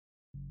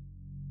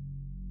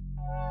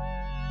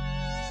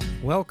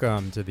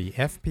Welcome to the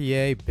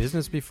FPA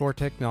Business Before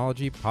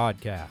Technology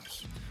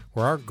podcast,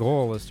 where our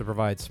goal is to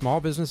provide small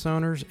business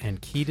owners and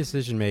key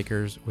decision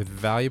makers with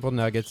valuable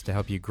nuggets to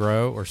help you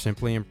grow or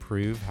simply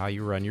improve how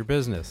you run your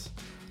business,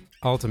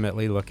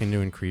 ultimately looking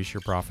to increase your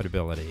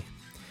profitability.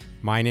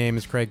 My name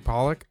is Craig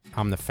Pollock.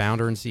 I'm the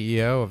founder and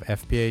CEO of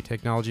FPA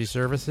Technology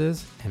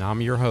Services, and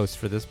I'm your host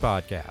for this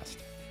podcast.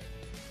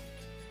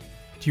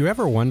 Do you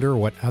ever wonder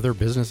what other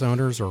business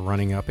owners are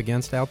running up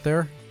against out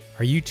there?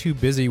 Are you too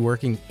busy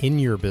working in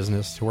your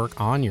business to work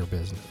on your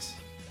business?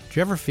 Do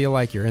you ever feel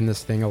like you're in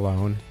this thing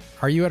alone?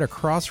 Are you at a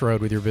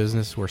crossroad with your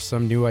business where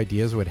some new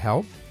ideas would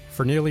help?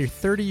 For nearly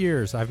 30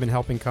 years, I've been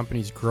helping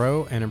companies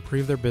grow and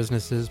improve their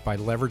businesses by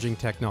leveraging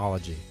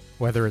technology,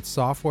 whether it's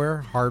software,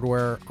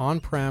 hardware,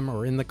 on-prem,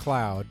 or in the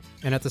cloud,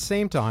 and at the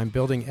same time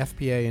building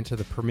FPA into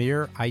the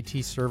premier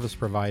IT service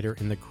provider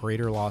in the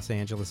greater Los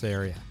Angeles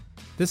area.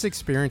 This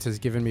experience has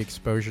given me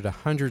exposure to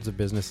hundreds of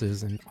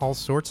businesses and all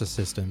sorts of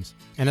systems,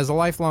 and as a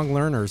lifelong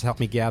learner has helped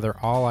me gather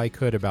all I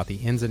could about the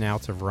ins and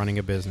outs of running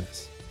a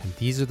business. And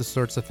these are the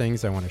sorts of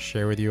things I want to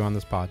share with you on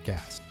this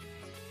podcast.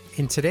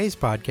 In today's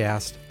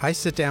podcast, I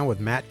sit down with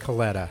Matt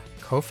Coletta,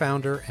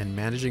 co-founder and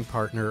managing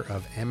partner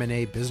of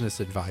M&A Business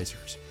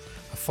Advisors,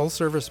 a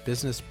full-service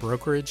business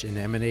brokerage and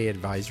M&A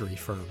advisory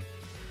firm.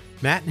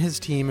 Matt and his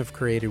team have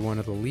created one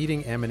of the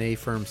leading M&A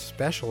firms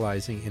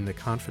specializing in the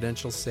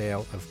confidential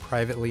sale of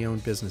privately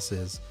owned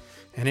businesses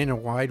and in a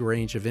wide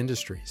range of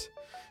industries.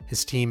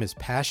 His team is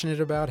passionate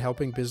about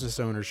helping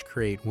business owners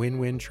create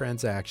win-win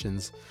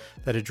transactions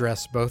that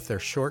address both their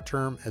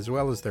short-term as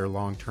well as their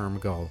long-term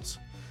goals.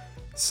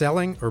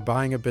 Selling or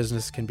buying a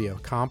business can be a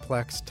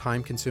complex,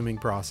 time-consuming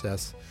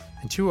process,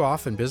 and too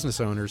often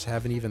business owners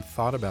haven't even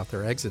thought about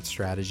their exit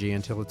strategy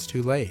until it's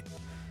too late.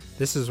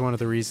 This is one of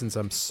the reasons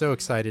I'm so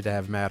excited to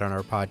have Matt on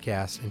our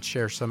podcast and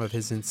share some of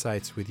his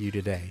insights with you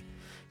today.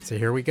 So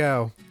here we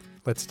go.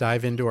 Let's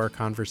dive into our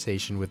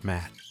conversation with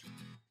Matt.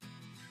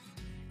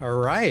 All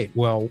right.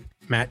 Well,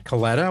 Matt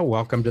Coletta,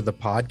 welcome to the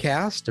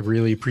podcast. I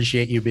really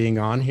appreciate you being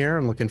on here.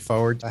 I'm looking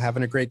forward to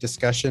having a great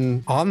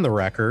discussion on the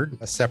record,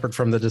 separate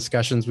from the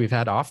discussions we've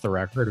had off the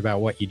record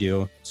about what you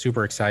do.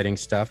 Super exciting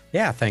stuff.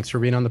 Yeah, thanks for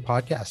being on the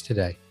podcast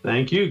today.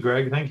 Thank you,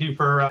 Greg. Thank you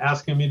for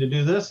asking me to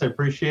do this. I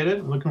appreciate it.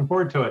 I'm looking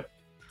forward to it.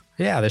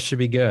 Yeah, this should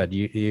be good.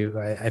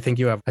 I think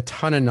you have a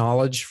ton of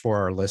knowledge for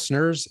our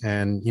listeners,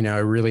 and I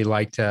really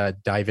like to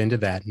dive into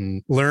that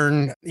and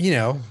learn,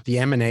 the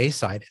M&A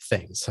side of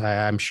things.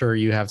 I'm sure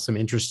you have some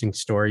interesting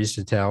stories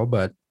to tell,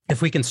 but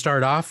if we can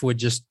start off with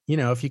just,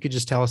 if you could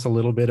just tell us a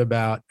little bit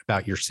about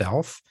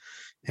yourself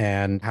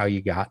and how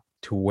you got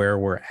to where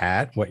we're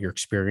at, what your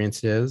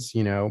experience is,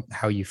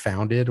 how you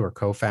founded or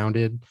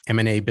co-founded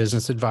M&A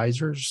Business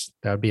Advisors,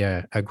 that would be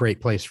a great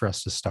place for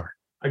us to start.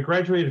 I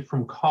graduated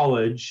from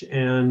college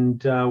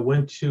and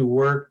went to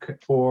work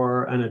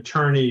for an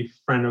attorney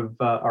friend of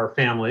our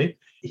family.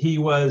 He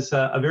was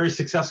a very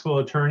successful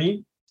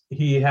attorney.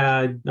 He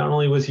had, not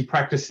only was he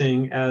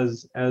practicing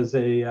as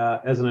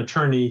an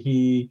attorney,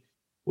 he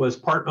was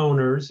part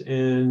owners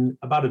in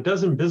about a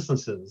dozen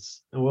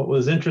businesses. And what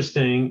was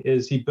interesting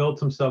is he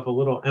built himself a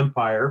little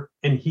empire,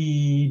 and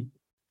he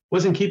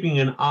wasn't keeping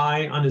an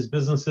eye on his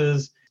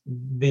businesses.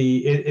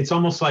 It's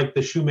almost like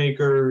the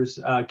shoemaker's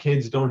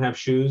kids don't have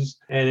shoes.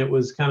 And it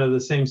was kind of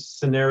the same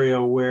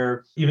scenario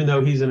where, even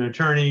though he's an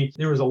attorney,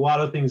 there was a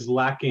lot of things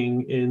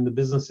lacking in the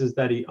businesses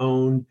that he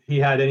owned. He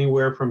had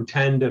anywhere from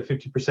 10 to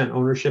 50%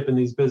 ownership in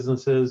these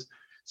businesses.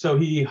 So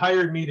he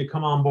hired me to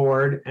come on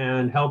board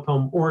and help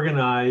him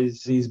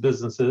organize these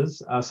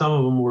businesses. Some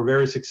of them were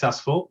very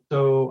successful.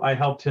 So I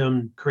helped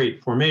him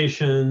create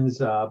formations,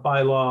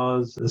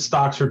 bylaws, the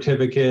stock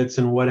certificates,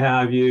 and what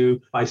have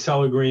you, buy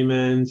sell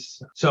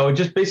agreements. So it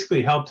just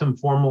basically helped him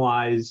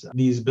formalize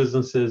these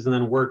businesses, and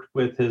then worked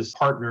with his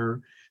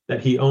partner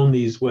that he owned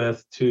these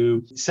with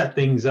to set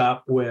things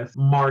up with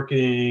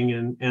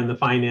marketing and the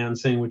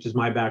financing, which is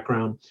my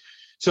background.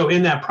 So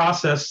in that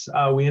process,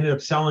 we ended up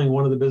selling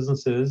one of the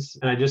businesses,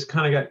 and I just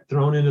kind of got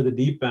thrown into the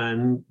deep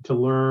end to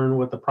learn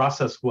what the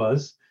process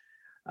was.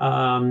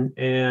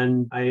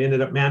 And I ended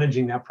up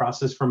managing that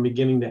process from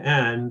beginning to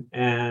end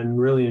and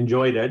really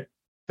enjoyed it.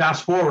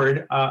 Fast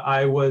forward,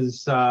 I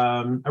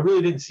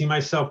really didn't see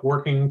myself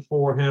working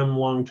for him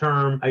long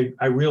term.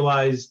 I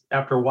realized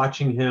after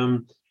watching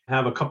him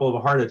have a couple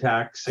of heart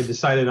attacks, I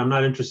decided I'm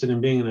not interested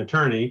in being an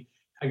attorney.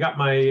 I got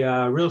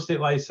my real estate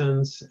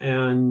license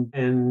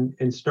and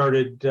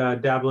started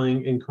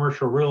dabbling in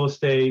commercial real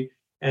estate,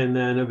 and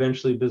then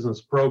eventually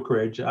business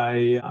brokerage.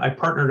 I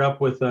partnered up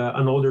with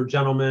an older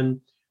gentleman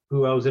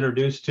who I was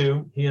introduced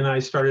to. He and I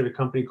started a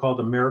company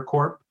called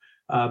AmeriCorp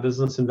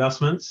Business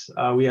Investments.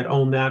 We had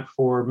owned that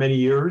for many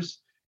years.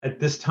 At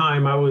this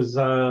time, I was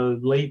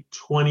late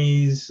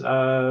 20s,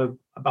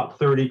 about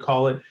 30,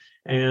 call it,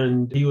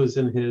 and he was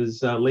in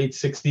his late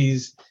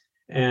 60s.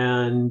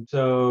 And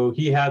so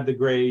he had the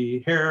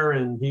gray hair,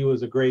 and he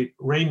was a great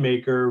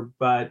rainmaker,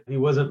 but he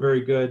wasn't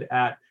very good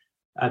at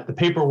the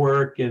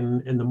paperwork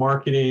and the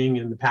marketing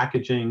and the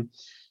packaging.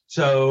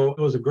 So it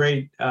was a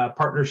great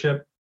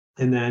partnership.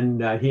 And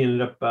then he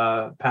ended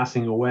up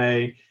passing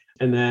away.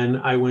 And then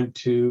I went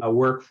to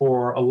work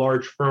for a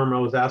large firm. I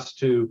was asked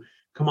to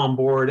come on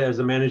board as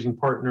a managing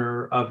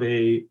partner of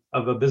a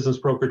business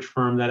brokerage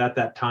firm that at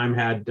that time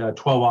had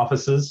 12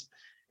 offices.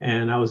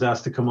 And I was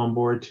asked to come on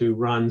board to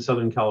run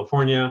Southern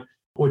California,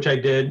 which I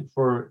did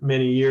for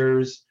many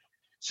years.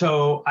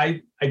 So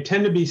I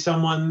tend to be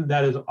someone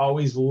that is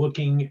always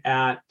looking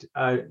at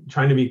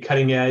trying to be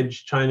cutting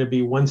edge, trying to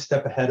be one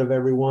step ahead of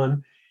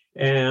everyone.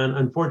 And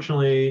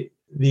unfortunately,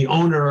 the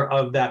owner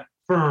of that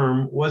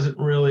firm wasn't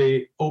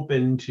really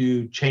open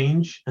to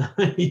change.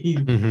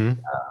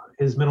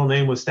 His middle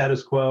name was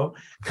Status Quo.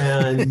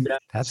 And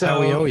that's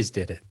how we always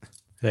did it.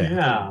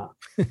 Yeah.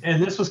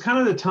 And this was kind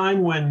of the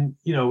time when,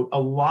 a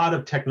lot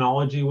of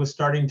technology was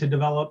starting to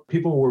develop.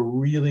 People were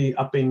really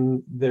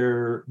upping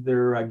their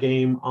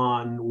game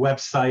on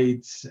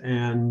websites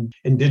and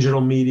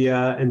digital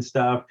media and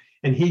stuff.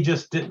 And he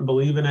just didn't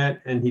believe in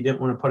it, and he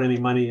didn't want to put any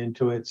money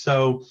into it.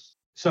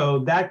 So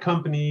that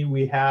company,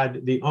 we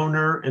had the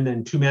owner and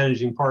then two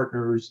managing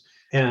partners,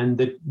 and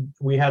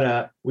we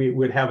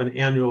would have an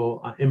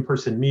annual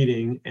in-person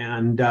meeting.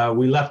 And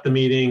we left the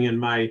meeting, and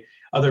my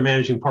other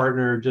managing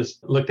partner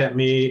just looked at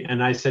me,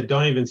 and I said,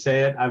 "Don't even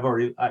say it. I'm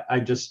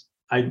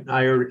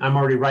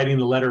already writing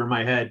the letter in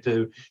my head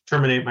to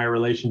terminate my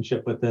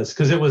relationship with this,"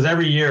 because it was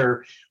every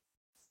year.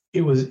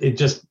 It would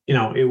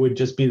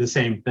just be the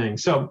same thing.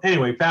 So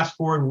anyway, fast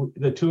forward,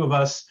 the two of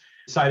us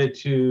decided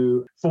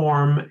to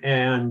form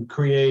and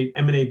create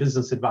M&A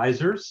Business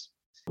Advisors.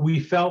 We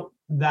felt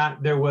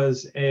that there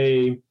was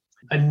a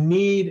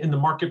need in the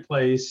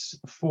marketplace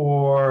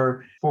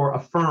for a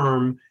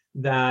firm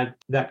that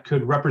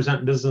could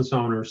represent business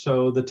owners.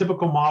 So the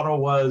typical model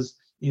was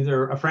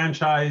either a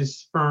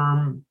franchise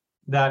firm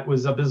that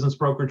was a business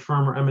brokerage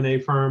firm or M&A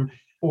firm,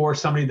 or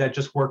somebody that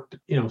just worked,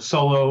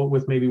 solo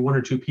with maybe one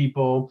or two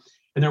people.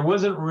 And there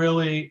wasn't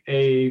really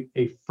a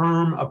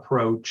firm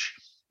approach.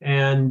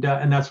 And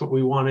that's what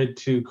we wanted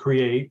to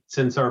create.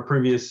 Since our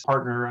previous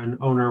partner and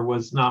owner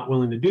was not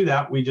willing to do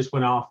that, we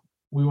went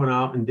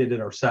out and did it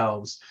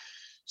ourselves.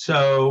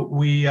 So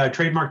we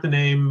trademarked the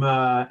name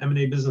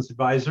M&A Business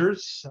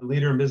Advisors, a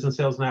leader in business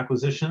sales and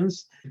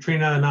acquisitions.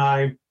 Katrina and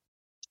I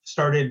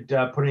started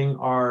putting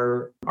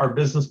our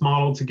business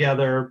model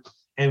together.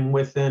 And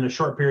within a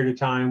short period of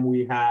time,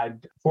 we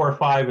had 4 or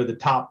 5 of the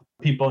top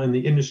people in the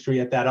industry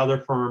at that other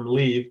firm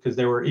leave because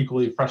they were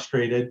equally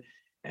frustrated.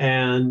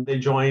 And they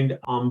joined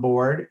on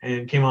board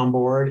and came on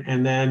board.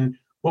 And then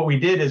what we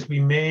did is we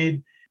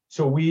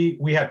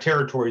have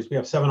territories. We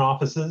have 7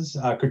 offices.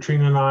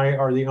 Katrina and I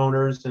are the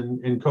owners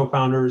and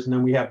co-founders. And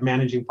then we have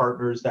managing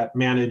partners that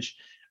manage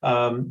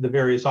the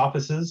various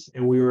offices.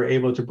 And we were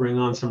able to bring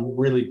on some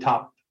really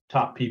top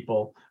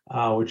people,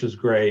 which is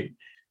great.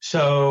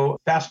 So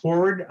fast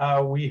forward,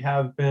 we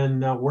have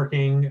been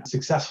working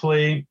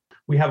successfully.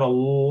 We have a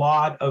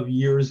lot of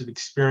years of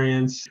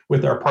experience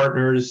with our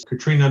partners.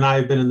 Katrina and I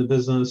have been in the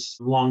business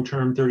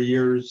long-term, 30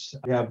 years.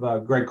 We have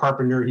Greg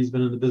Carpenter. He's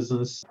been in the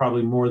business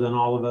probably more than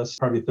all of us,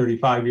 probably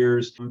 35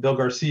 years. Bill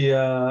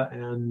Garcia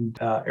and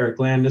Eric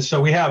Landis.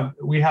 So we have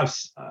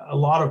a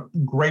lot of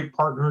great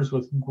partners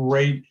with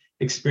great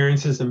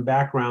experiences and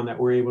background that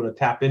we're able to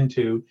tap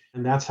into.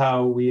 And that's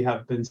how we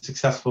have been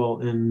successful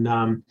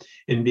in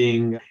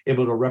being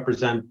able to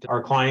represent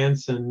our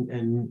clients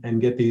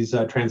and get these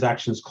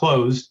transactions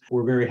closed.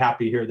 We're very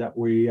happy here that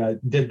we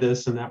did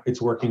this and that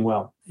it's working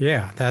well.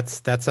 Yeah,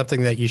 that's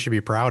something that you should be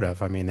proud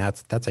of. I mean,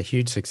 that's a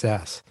huge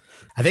success.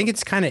 I think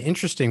it's kind of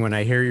interesting when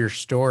I hear your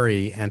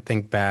story and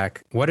think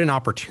back, what an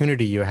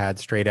opportunity you had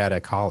straight out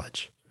of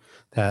college.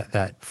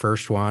 That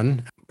first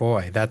one.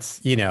 Boy,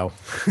 that's,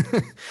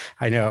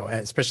 I know,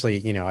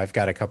 especially, I've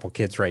got a couple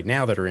kids right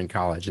now that are in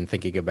college and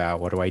thinking about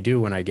what do I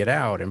do when I get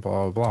out and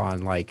blah, blah, blah.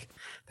 And like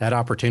that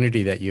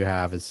opportunity that you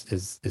have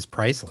is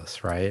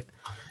priceless, right?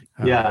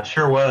 Yeah,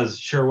 sure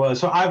was.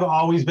 So I've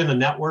always been a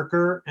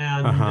networker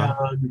and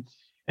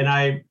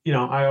I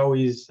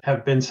always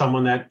have been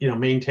someone that,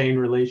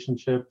 maintained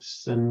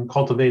relationships and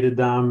cultivated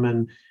them.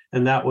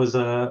 And that was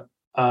a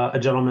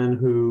gentleman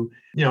who,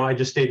 I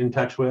just stayed in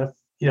touch with.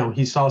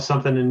 He saw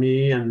something in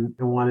me and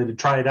wanted to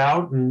try it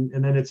out. And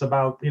then it's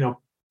about,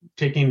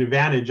 taking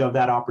advantage of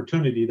that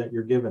opportunity that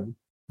you're given.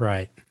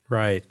 Right.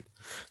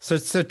 So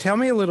tell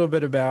me a little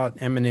bit about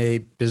M&A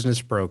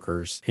Business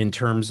Brokers in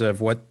terms of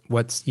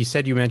what's, you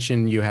said you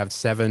mentioned you have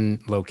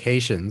 7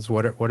 locations.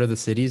 What are the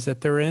cities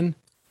that they're in?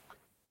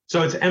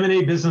 So it's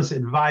M&A Business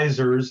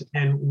Advisors,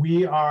 and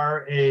we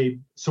are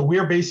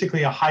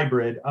basically a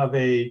hybrid of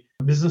a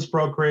business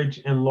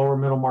brokerage and lower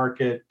middle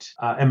market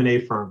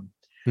M&A firm.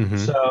 Mm-hmm.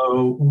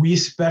 So we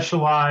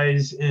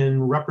specialize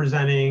in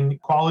representing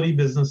quality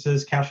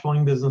businesses, cash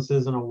flowing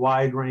businesses in a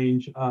wide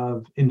range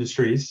of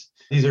industries.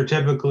 These are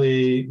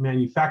typically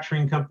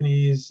manufacturing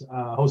companies,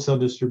 wholesale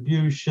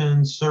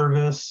distribution,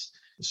 service,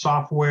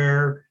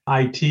 software,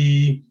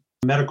 IT,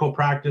 medical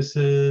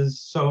practices.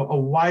 So a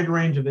wide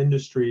range of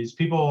industries.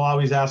 People will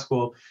always ask,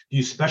 well, do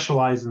you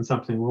specialize in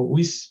something? Well,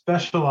 we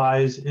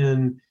specialize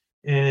in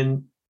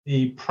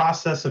the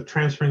process of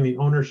transferring the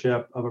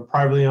ownership of a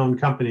privately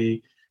owned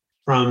company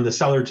from the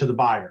seller to the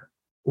buyer,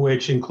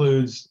 which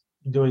includes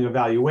doing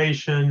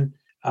evaluation,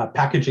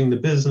 packaging the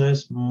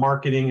business,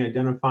 marketing,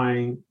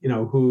 identifying,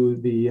 who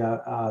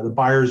the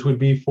buyers would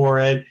be for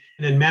it,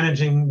 and then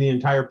managing the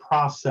entire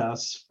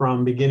process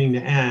from beginning to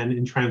end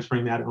and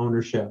transferring that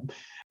ownership,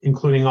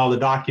 including all the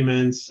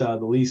documents, the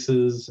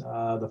leases,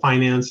 the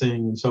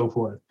financing, and so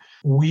forth.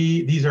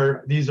 These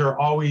are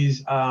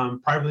always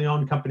privately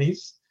owned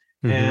companies,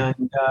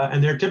 and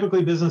they're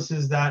typically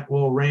businesses that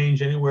will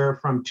range anywhere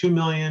from 2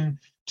 million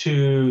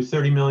to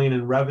 30 million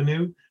in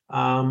revenue.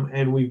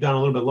 And we've done a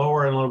little bit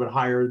lower and a little bit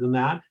higher than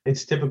that.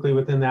 It's typically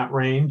within that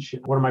range.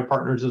 One of my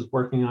partners is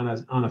working on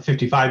a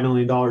 $55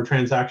 million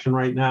transaction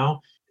right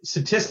now.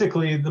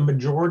 Statistically, the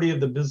majority of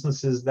the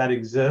businesses that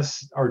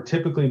exist are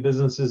typically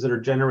businesses that are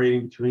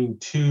generating between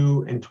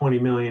 2 and 20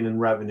 million in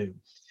revenue.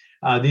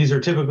 These are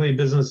typically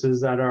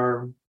businesses that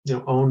are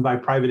owned by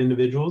private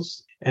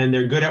individuals, and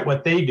they're good at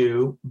what they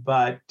do,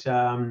 but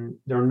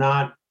they're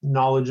not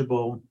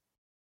knowledgeable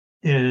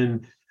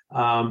in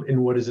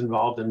what is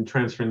involved in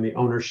transferring the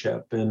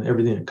ownership and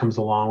everything that comes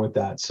along with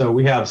that. So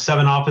we have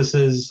 7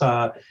 offices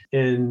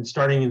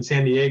starting in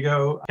San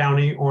Diego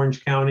County,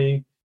 Orange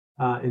County,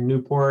 in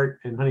Newport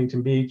and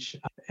Huntington Beach,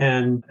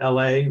 and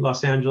LA,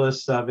 Los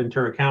Angeles,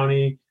 Ventura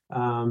County.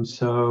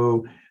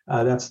 So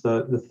that's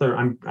the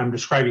third. I'm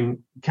describing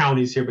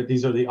counties here, but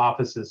these are the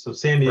offices. So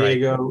San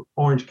Diego, right.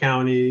 Orange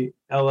County,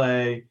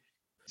 LA,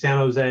 San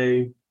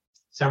Jose,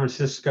 San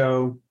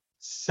Francisco,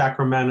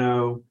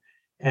 Sacramento,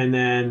 and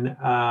then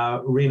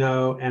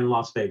Reno and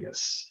Las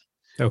Vegas.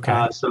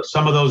 Okay. So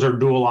some of those are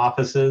dual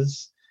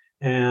offices,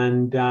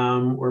 and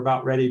we're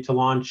about ready to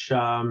launch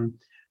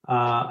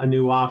a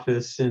new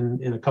office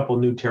in a couple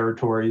new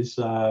territories,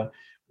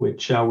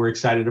 which we're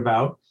excited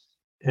about.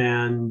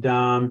 And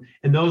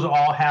those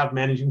all have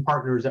managing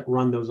partners that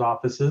run those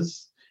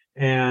offices,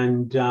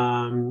 and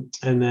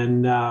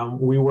then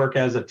we work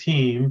as a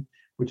team,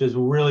 which is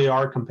really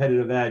our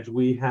competitive edge.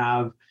 We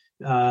have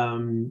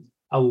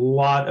a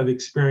lot of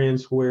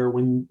experience where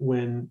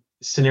when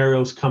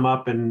scenarios come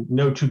up and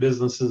no two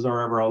businesses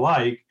are ever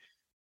alike,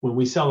 when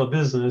we sell a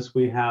business,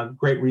 we have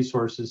great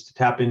resources to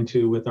tap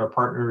into with our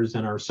partners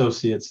and our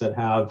associates that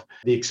have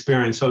the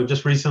experience. So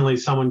just recently,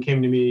 someone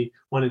came to me,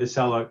 wanted to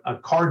sell a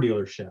car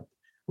dealership.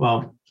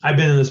 Well, I've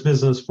been in this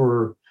business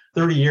for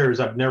 30 years.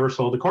 I've never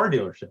sold a car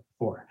dealership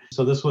before.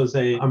 So this was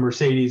a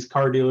Mercedes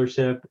car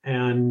dealership.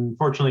 And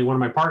fortunately, one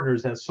of my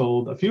partners has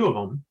sold a few of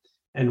them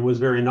and was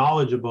very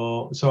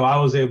knowledgeable. So I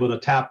was able to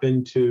tap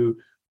into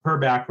her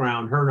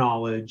background, her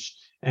knowledge,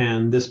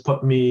 and this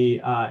put me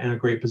in a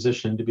great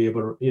position to be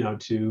able to,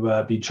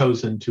 to be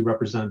chosen to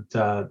represent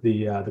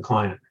the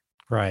client.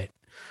 Right.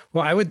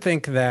 Well, I would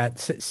think that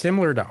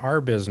similar to our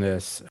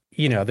business,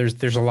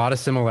 there's a lot of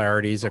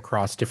similarities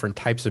across different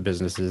types of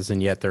businesses,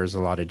 and yet there's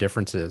a lot of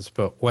differences.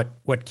 But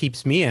what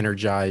keeps me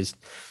energized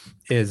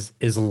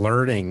is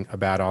learning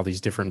about all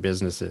these different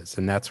businesses,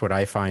 and that's what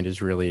I find is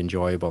really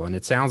enjoyable. And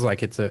it sounds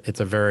like it's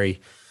a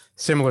very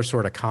similar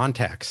sort of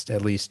context,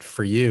 at least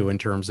for you, in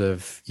terms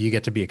of you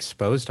get to be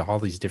exposed to all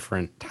these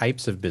different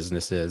types of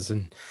businesses,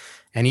 and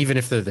even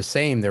if they're the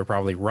same, they're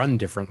probably run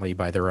differently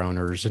by their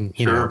owners, and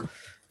Sure.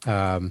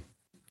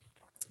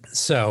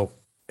 So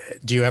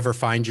do you ever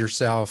find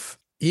yourself,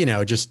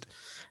 just,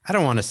 I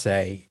don't want to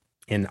say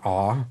in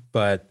awe,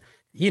 but,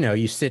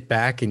 you sit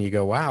back and you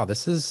go, wow,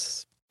 this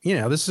is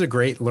a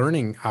great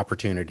learning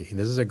opportunity.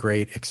 This is a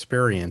great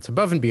experience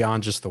above and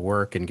beyond just the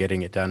work and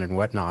getting it done and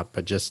whatnot,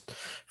 but just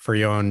for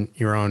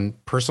your own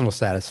personal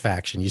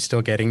satisfaction. You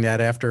still getting that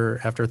after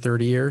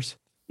 30 years?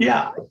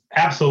 Yeah,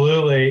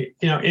 absolutely.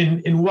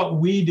 In what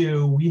we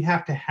do, we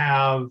have to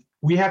have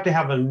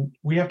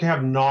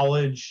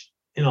knowledge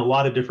in a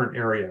lot of different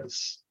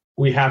areas.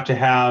 We have to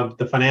have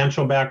the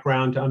financial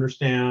background to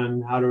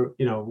understand how to,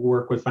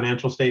 work with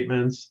financial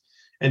statements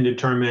and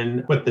determine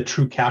what the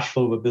true cash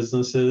flow of a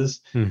business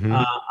is. Mm-hmm.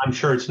 I'm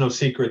sure it's no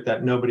secret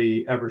that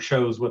nobody ever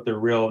shows what their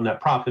real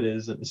net profit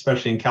is,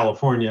 especially in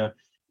California,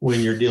 when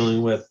you're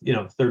dealing with,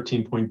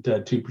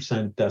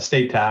 13.2%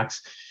 state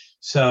tax.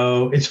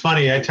 So it's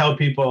funny, I tell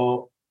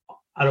people,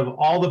 out of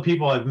all the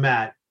people I've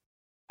met,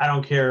 I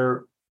don't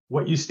care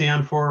what you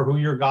stand for, who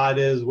your God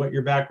is, what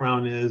your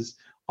background is,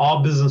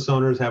 all business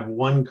owners have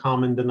one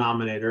common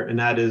denominator, and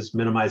that is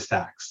minimized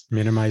tax.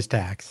 Minimized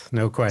tax,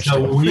 no question.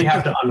 So we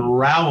have to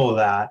unravel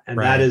that, and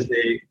right.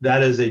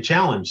 that is a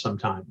challenge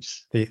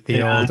sometimes.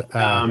 The old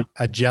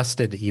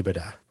adjusted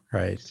EBITDA,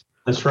 right?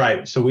 That's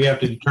right. So we have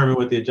to determine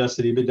what the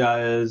adjusted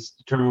EBITDA is,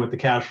 determine what the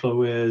cash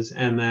flow is,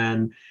 and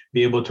then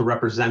be able to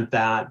represent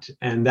that.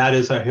 And that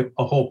is a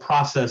whole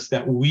process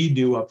that we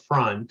do up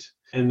front.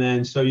 And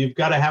then, so you've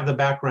got to have the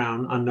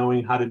background on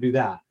knowing how to do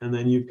that. And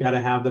then you've got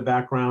to have the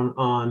background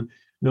on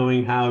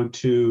knowing how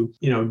to,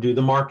 do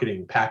the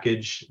marketing,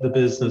 package the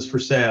business for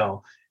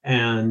sale,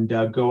 and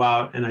go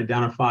out and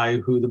identify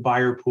who the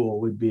buyer pool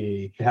would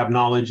be, have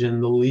knowledge in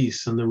the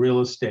lease and the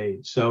real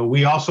estate. So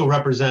we also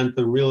represent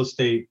the real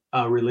estate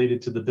related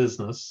to the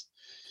business.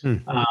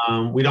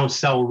 We don't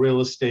sell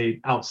real estate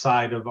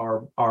outside of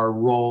our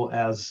role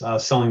as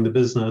selling the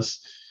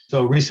business.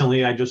 So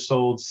recently I just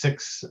sold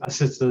 6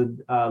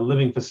 assisted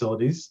living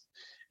facilities,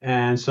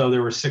 And so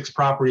there were 6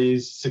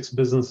 properties, 6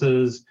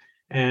 businesses,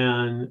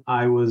 and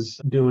I was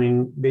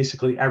doing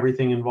basically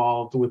everything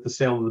involved with the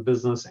sale of the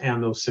business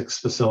and those 6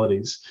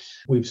 facilities.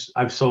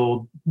 I've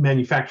sold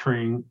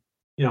manufacturing,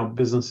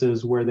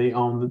 businesses where they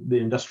own the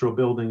industrial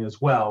building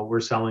as well. We're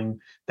selling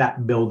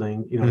that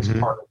building, as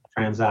part of the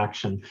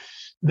transaction.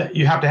 That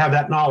you have to have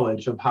that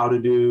knowledge of how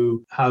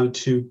to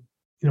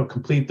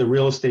complete the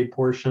real estate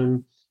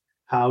portion,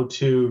 how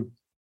to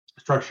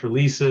structure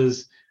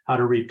leases, how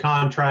to read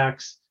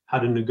contracts, how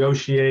to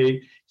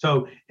negotiate.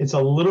 So it's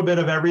a little bit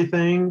of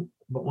everything,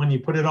 but when you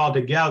put it all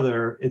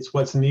together, it's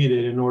what's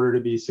needed in order to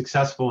be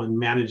successful in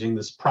managing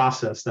this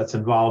process that's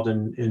involved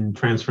in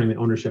transferring the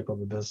ownership of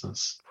a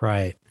business.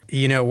 Right.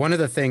 One of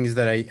the things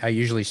that I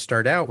usually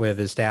start out with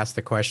is to ask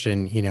the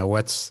question,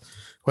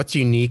 what's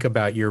unique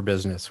about your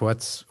business?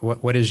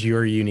 What is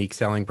your unique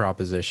selling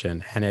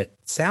proposition? And it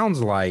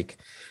sounds like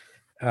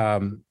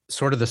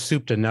sort of the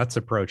soup to nuts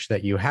approach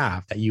that you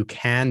have, that you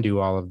can do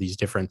all of these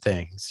different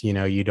things.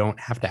 You don't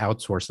have to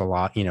outsource a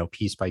lot,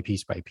 piece by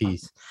piece by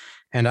piece.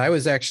 And I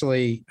was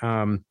actually,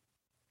 I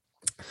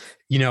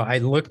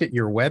looked at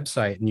your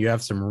website and you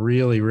have some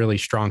really, really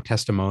strong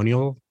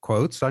testimonial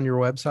quotes on your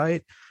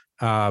website.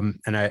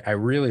 And I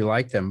really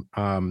like them.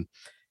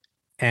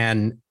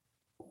 And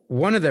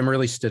one of them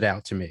really stood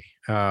out to me.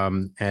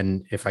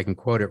 And if I can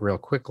quote it real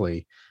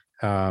quickly,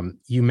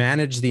 you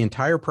manage the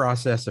entire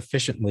process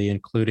efficiently,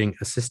 including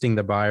assisting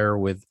the buyer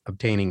with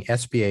obtaining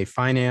SBA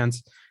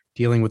finance,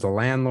 dealing with the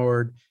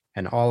landlord,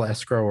 and all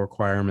escrow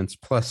requirements,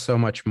 plus so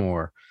much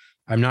more.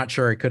 I'm not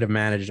sure I could have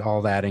managed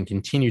all that and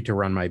continue to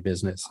run my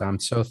business. I'm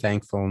so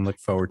thankful and look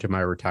forward to my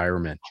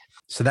retirement.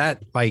 So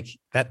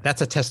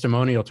that's a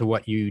testimonial to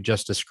what you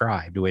just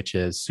described, which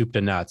is soup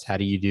to nuts. How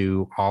do you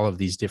do all of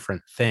these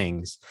different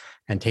things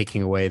and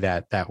taking away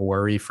that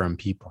worry from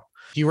people?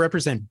 Do you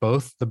represent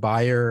both the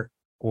buyer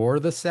or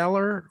the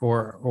seller,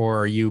 or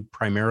are you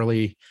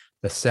primarily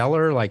the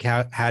seller? Like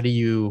how do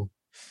you,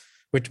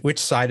 which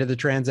side of the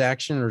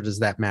transaction, or does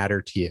that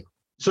matter to you?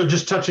 So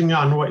just touching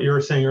on what you were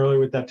saying earlier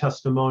with that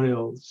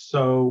testimonial.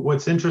 So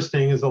what's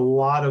interesting is a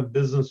lot of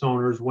business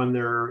owners,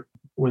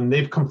 when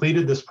they've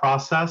completed this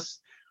process,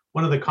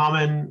 one of the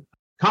common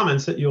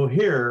comments that you'll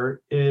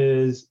hear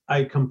is,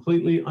 I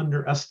completely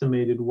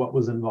underestimated what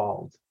was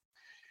involved.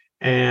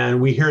 And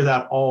we hear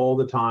that all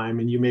the time.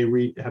 And you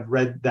may have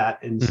read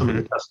that in some of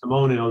the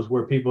testimonials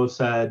where people have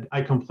said,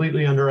 I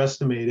completely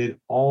underestimated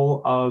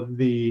all of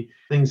the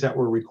things that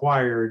were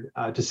required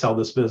to sell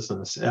this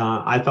business.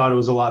 I thought it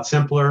was a lot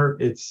simpler.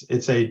 It's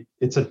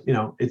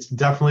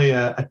definitely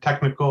a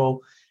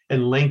technical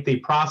and lengthy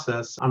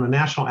process. On a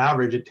national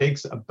average, it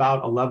takes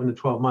about 11 to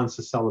 12 months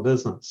to sell a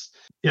business.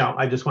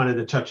 I just wanted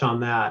to touch on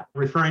that.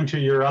 Referring to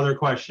your other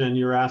question,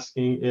 you're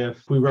asking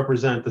if we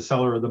represent the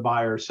seller or the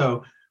buyer.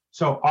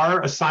 So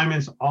our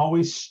assignments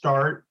always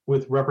start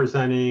with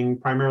representing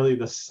primarily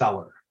the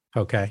seller.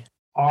 Okay.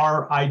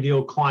 Our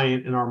ideal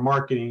client in our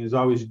marketing is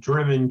always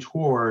driven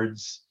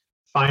towards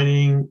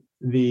finding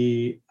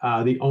the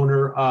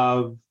owner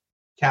of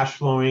cash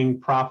flowing,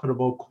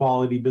 profitable,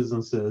 quality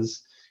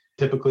businesses,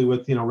 typically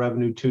with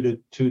revenue 2 to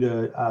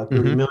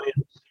 30 million.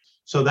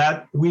 So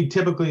that we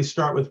typically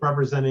start with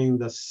representing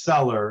the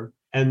seller,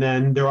 and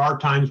then there are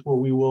times where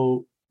we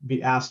will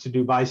be asked to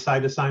do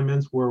buy-side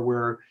assignments where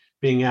we're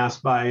being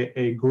asked by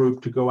a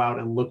group to go out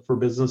and look for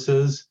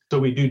businesses. So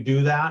we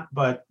do that,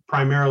 but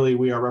primarily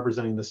we are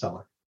representing the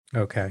seller.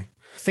 Okay.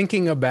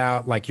 Thinking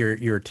about like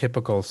your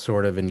typical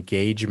sort of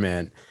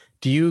engagement,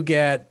 do you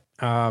get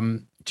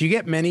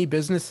many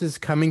businesses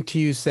coming to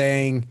you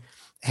saying,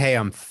 hey,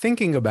 I'm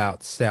thinking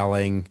about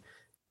selling.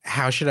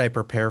 How should I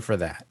prepare for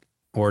that?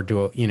 Or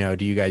do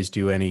you guys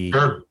do any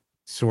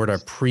sort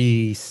of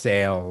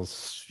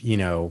pre-sales,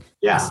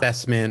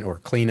 assessment or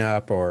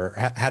cleanup, or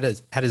how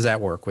does that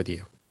work with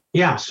you?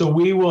 Yeah, so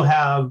we will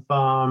have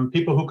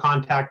people who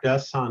contact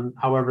us on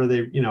however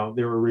they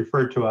were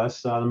referred to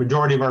us. The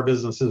majority of our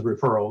business is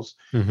referrals.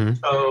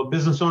 So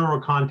business owner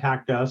will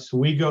contact us.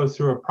 We go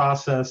through a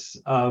process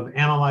of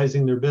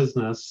analyzing their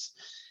business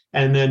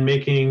and then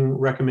making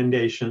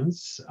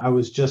recommendations. I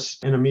was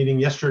just in a meeting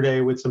yesterday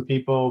with some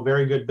people,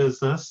 very good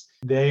business.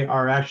 They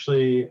are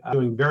actually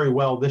doing very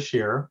well this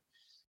year.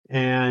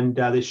 And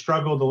they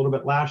struggled a little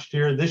bit last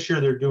year. This year,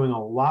 they're doing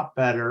a lot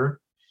better.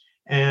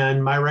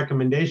 And my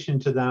recommendation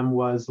to them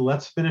was,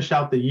 let's finish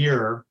out the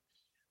year.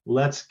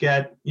 Let's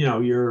get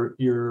your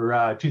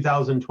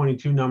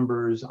 2022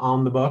 numbers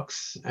on the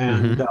books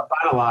and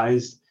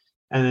finalized,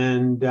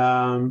 and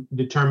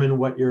determine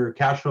what your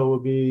cash flow will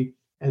be.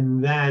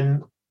 And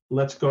then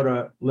let's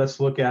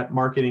look at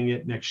marketing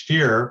it next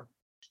year.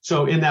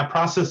 So in that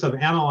process of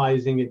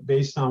analyzing it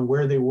based on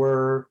where they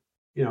were,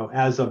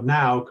 as of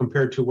now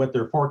compared to what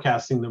they're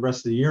forecasting the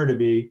rest of the year to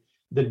be,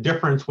 the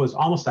difference was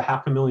almost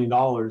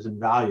 $500,000 in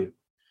value.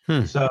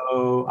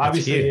 So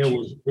obviously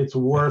it's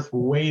worth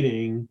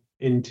waiting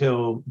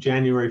until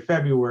January,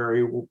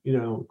 February,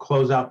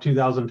 close out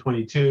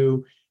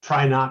 2022,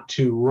 try not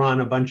to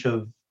run a bunch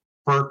of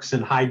perks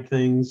and hide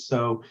things.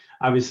 So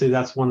obviously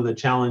that's one of the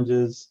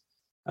challenges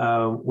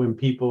when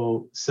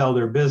people sell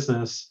their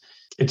business.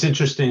 it's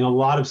interesting. A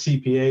lot of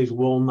CPAs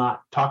will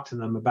not talk to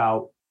them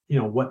about,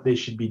 what they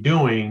should be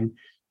doing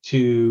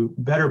to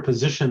better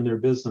position their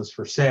business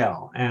for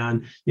sale.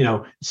 And,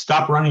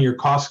 stop running your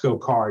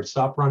Costco card,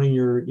 stop running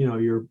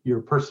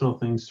your personal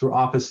things through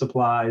office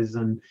supplies,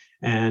 and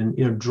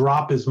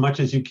drop as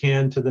much as you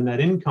can to the net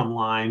income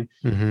line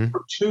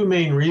for two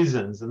main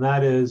reasons. And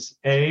that is,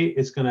 A,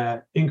 it's going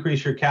to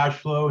increase your cash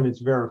flow and it's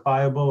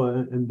verifiable,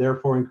 and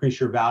therefore increase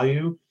your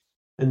value.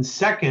 And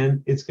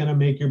second, it's going to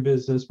make your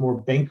business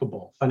more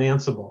bankable,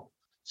 financeable.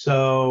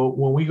 So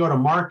when we go to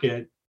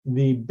market,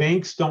 the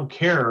banks don't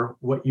care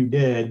what you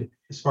did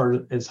as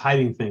far as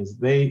hiding things.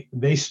 They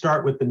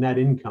start with the net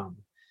income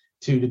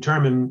to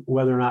determine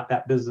whether or not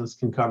that business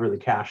can cover the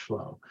cash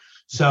flow.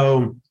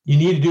 So you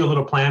need to do a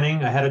little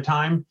planning ahead of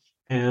time.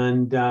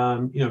 And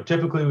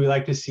typically we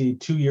like to see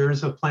 2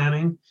 years of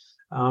planning,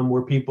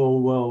 where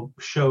people will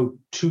show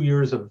 2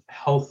 years of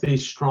healthy,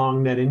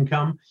 strong net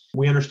income.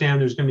 We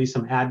understand there's going to be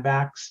some add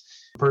backs,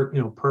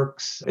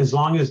 perks, as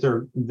long as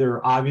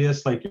they're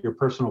obvious, like your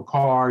personal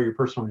car, your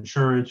personal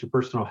insurance, your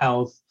personal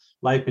health,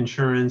 life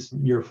insurance,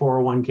 your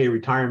 401k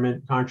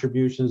retirement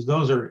contributions.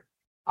 Those are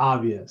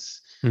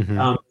obvious.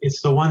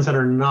 It's the ones that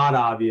are not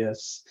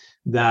obvious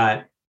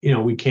that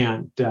we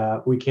can't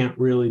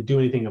really do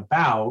anything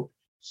about.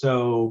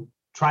 So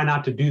try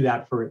not to do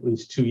that for at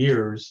least 2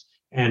 years.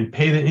 And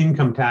pay the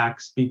income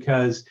tax,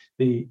 because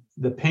the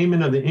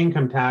payment of the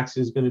income tax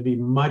is going to be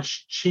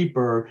much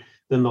cheaper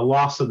than the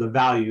loss of the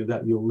value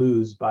that you'll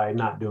lose by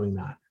not doing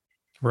that.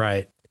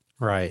 Right.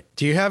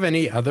 Do you have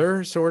any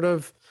other sort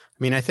of,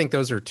 I think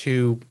those are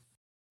two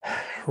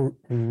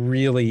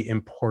really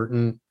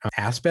important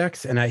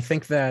aspects. And I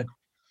think that,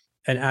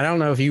 and I don't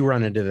know if you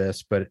run into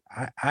this, but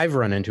I've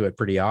run into it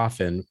pretty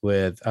often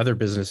with other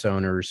business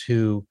owners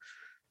who,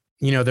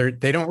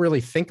 they don't really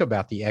think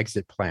about the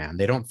exit plan.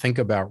 They don't think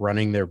about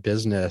running their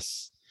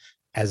business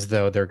as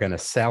though they're going to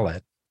sell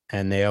it.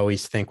 And they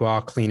always think, well,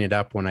 I'll clean it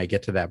up when I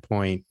get to that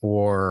point,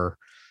 or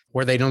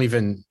they don't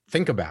even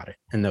think about it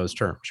in those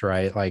terms,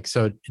 right? Like,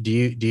 so do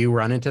you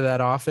run into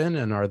that often?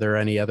 And are there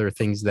any other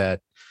things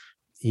that,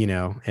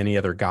 any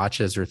other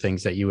gotchas or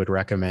things that you would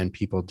recommend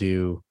people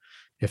do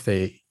if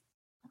they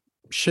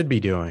should be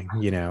doing,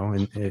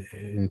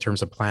 in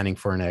terms of planning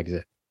for an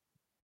exit?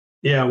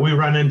 Yeah, we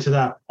run into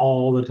that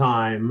all the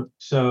time.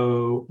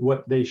 So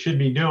what they should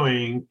be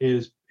doing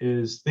is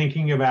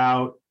thinking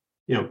about,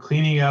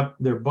 cleaning up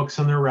their books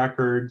and their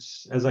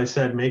records. As I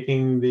said,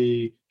 making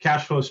the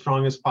cash flow as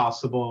strong as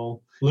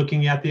possible,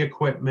 looking at the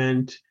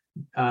equipment,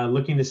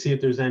 looking to see if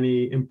there's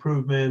any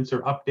improvements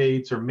or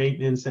updates or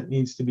maintenance that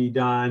needs to be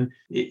done.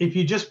 If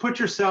you just put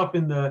yourself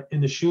in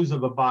the shoes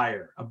of a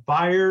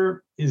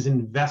buyer is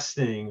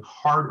investing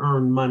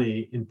hard-earned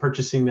money in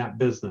purchasing that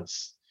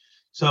business.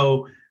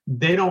 So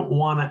they don't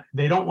want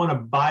to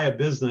buy a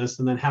business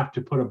and then have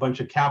to put a bunch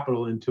of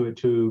capital into it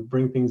to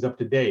bring things up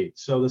to date.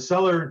 So the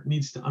seller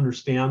needs to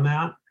understand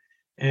that.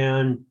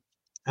 And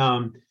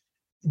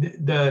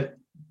the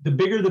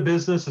bigger the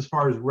business as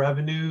far as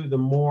revenue, the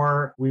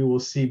more we will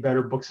see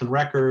better books and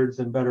records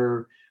and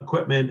better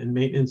equipment and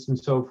maintenance and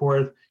so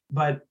forth.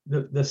 But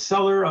the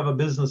seller of a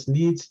business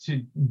needs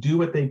to do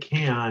what they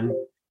can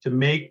to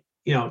make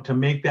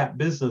that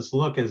business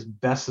look as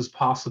best as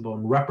possible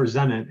and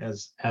represent it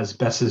as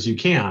best as you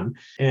can.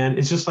 And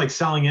it's just like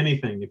selling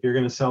anything. If you're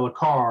going to sell a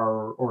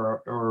car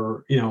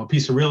or a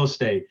piece of real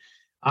estate,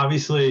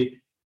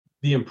 obviously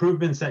the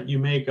improvements that you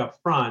make up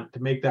front to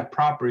make that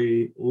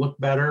property look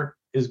better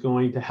is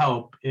going to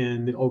help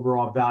in the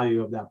overall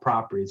value of that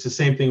property. It's the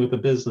same thing with the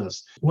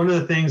business. One of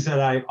the things that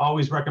I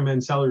always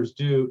recommend sellers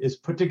do is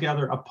put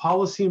together a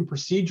policy and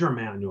procedure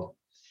manual.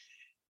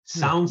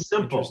 Sounds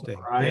simple,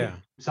 right? Yeah.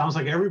 Sounds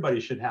like everybody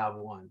should have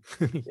one.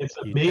 It's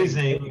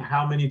amazing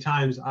how many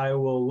times I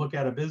will look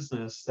at a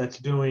business that's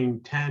doing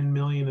 10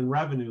 million in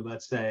revenue,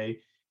 let's say,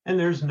 and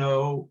there's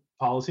no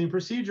policy and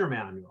procedure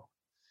manual.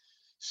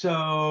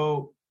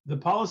 So the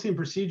policy and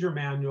procedure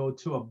manual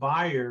to a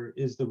buyer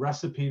is the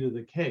recipe to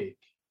the cake.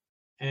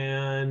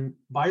 And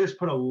buyers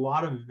put a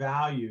lot of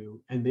value,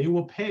 and they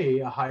will pay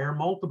a higher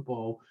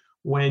multiple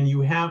when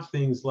you have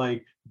things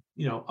like,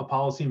 a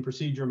policy and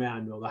procedure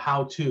manual, the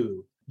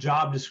how-to,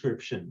 job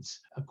descriptions,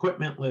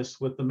 equipment lists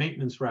with the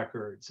maintenance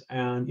records,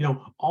 and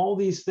all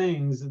these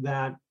things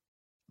that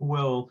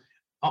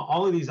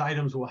all of these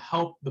items will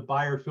help the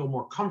buyer feel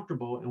more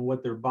comfortable in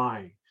what they're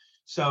buying.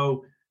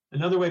 So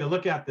another way to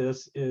look at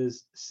this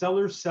is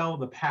sellers sell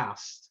the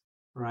past,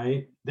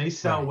 right? They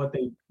sell what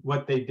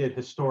they did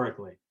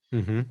historically.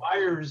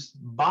 Buyers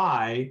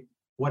buy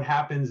what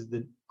happens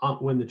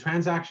when the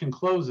transaction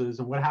closes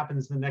and what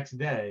happens the next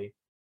day.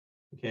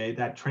 Okay,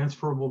 that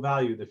transferable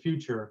value, the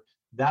future,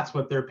 that's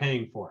what they're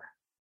paying for.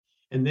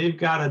 And they've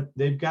got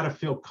to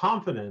feel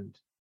confident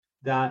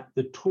that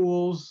the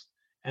tools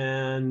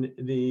and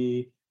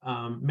the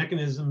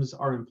mechanisms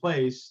are in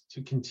place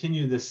to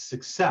continue this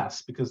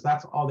success, because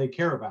that's all they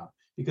care about.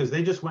 Because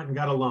they just went and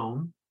got a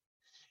loan,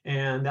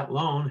 and that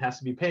loan has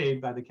to be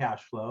paid by the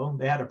cash flow.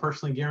 They had to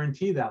personally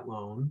guarantee that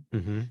loan.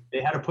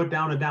 They had to put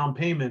down a down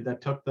payment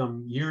that took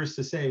them years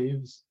to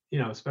save,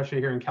 especially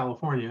here in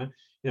California,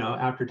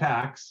 after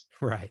tax.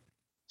 Right.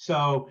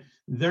 So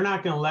they're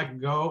not going to let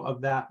go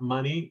of that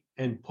money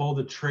and pull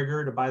the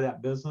trigger to buy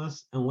that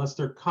business unless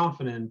they're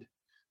confident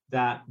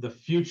that the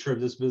future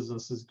of this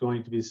business is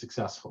going to be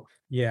successful.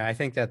 Yeah, I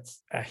think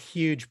that's a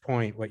huge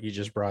point, what you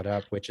just brought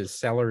up, which is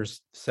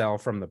sellers sell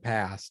from the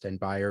past and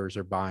buyers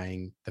are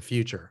buying the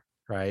future,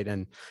 right?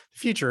 And the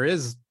future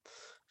is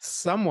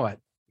somewhat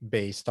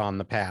based on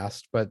the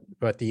past, but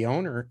the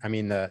owner, I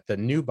mean, the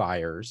new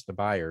buyers,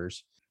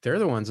 they're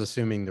the ones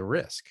assuming the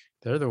risk.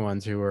 They're the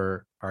ones who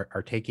are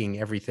taking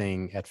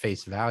everything at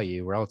face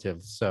value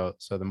relative. So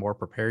the more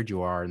prepared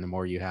you are and the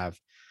more you have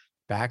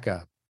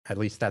backup, at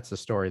least that's the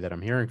story that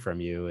I'm hearing from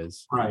you,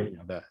 is right.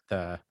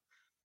 The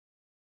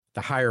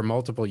higher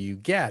multiple you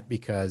get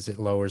because it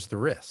lowers the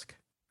risk,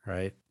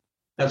 right?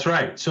 That's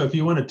right. So if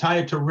you want to tie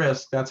it to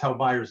risk, that's how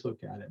buyers look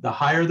at it. The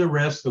higher the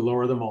risk, the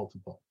lower the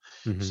multiple.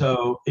 Mm-hmm.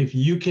 So if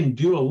you can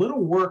do a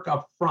little work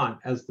up front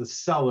as the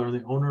seller and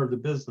the owner of the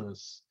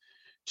business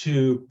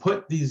to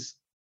put these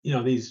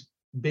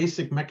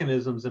basic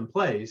mechanisms in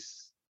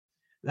place,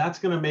 that's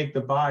going to make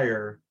the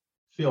buyer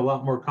feel a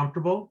lot more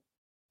comfortable.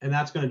 And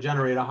that's going to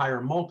generate a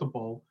higher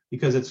multiple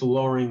because it's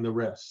lowering the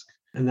risk.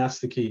 And that's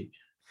the key.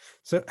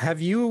 So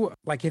have you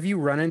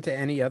run into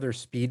any other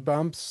speed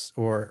bumps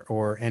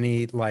or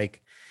any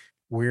like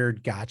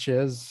weird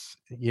gotchas,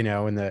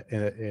 in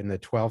the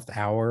 12th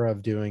hour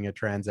of doing a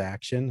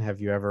transaction? Have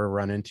you ever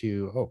run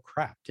into, oh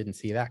crap, didn't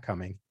see that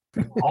coming?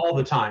 All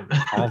the time.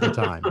 All the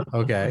time.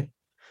 Okay.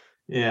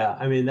 Yeah.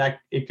 I mean,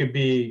 it could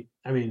be,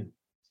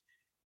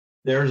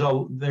 there's a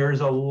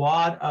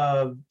lot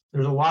of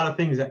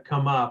things that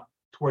come up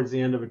towards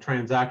the end of a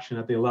transaction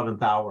at the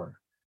 11th hour.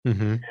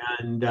 Mm-hmm.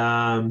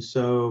 And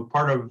so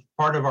part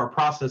of our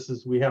process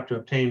is we have to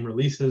obtain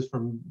releases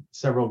from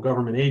several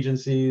government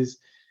agencies,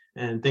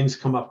 and things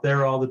come up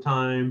there all the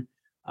time.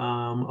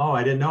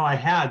 I didn't know I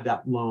had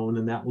that loan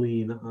and that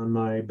lien on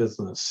my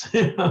business.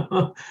 I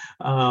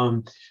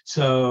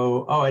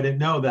didn't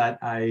know that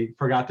I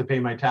forgot to pay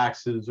my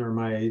taxes or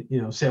my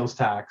sales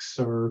tax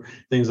or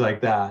things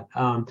like that.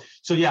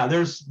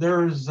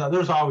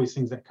 There's always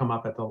things that come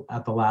up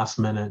at the last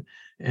minute,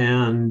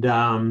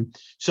 and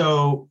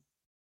so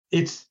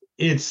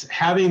it's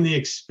having the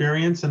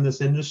experience in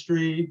this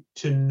industry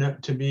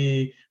to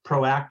be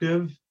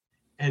proactive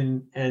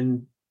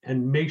and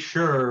make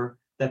sure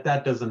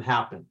that doesn't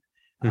happen.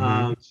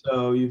 Mm-hmm.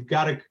 So you've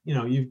got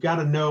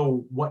to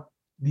know what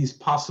these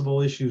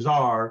possible issues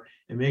are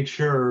and make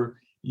sure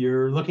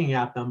you're looking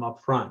at them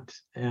up front.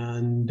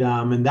 And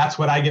that's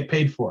what I get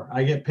paid for.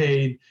 I get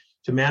paid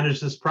to manage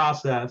this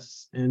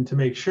process and to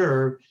make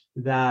sure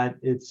that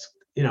it's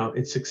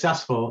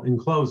successful in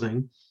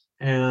closing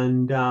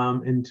and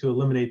to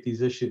eliminate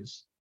these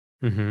issues.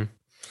 Mm-hmm.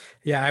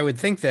 Yeah, I would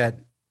think that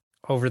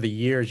over the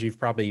years you've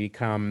probably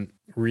become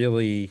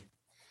really,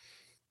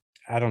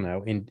 I don't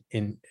know,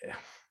 in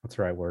what's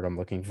the right word I'm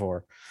looking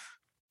for?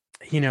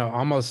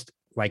 Almost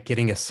like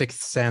getting a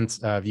sixth sense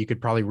of, you could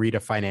probably read a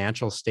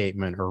financial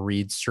statement or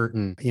read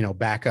certain,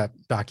 backup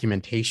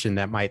documentation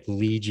that might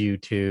lead you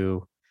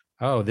to,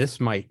 oh,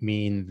 this might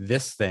mean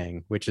this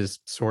thing, which is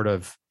sort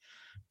of,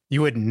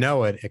 you wouldn't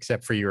know it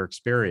except for your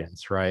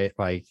experience, right?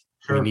 Like,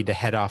 sure, we need to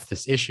head off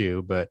this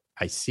issue, but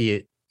I see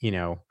it,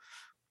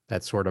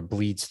 that sort of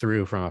bleeds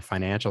through from a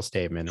financial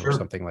statement, sure, or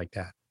something like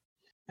that.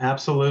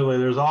 Absolutely.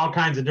 There's all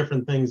kinds of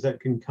different things that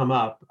can come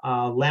up.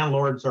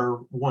 Landlords are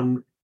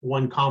one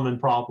common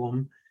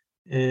problem,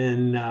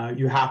 and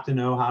you have to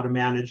know how to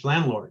manage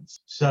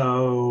landlords.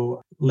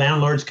 So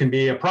landlords can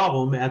be a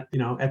problem at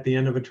the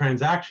end of a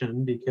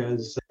transaction,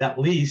 because that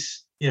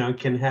lease,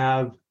 can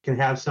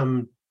have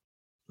some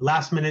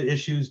last minute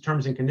issues,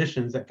 terms and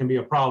conditions that can be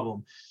a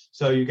problem.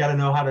 So you got to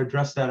know how to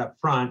address that up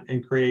front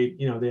and create,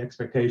 the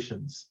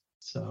expectations.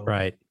 So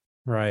right.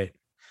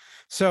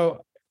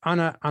 So on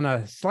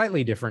a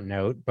slightly different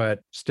note,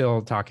 but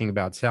still talking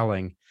about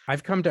selling,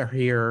 I've come to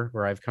hear,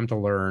 or I've come to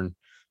learn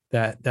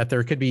that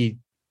there could be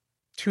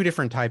two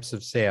different types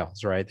of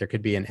sales, right? There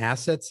could be an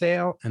asset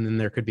sale, and then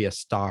there could be a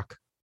stock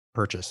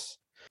purchase.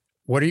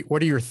 What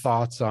are your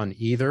thoughts on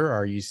either?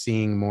 Are you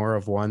seeing more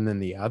of one than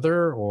the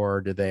other,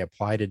 or do they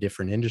apply to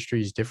different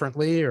industries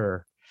differently,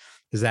 or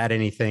is that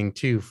anything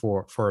too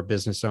for a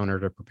business owner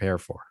to prepare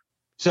for?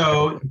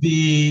 So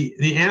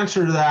the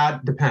answer to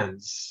that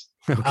depends.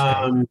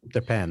 Okay.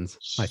 Depends.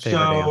 My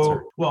favorite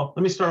answer. Well,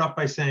 let me start off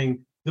by saying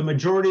the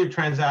majority of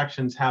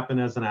transactions happen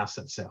as an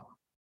asset sale.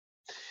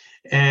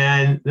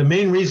 And the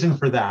main reason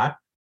for that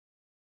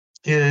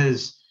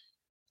is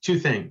two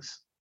things.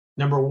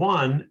 Number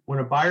one, when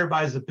a buyer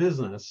buys a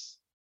business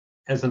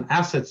as an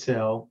asset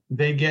sale,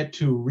 they get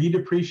to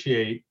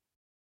redepreciate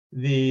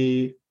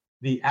the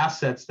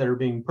assets that are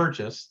being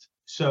purchased.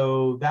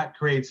 So that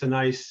creates a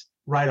nice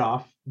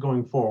write-off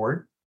going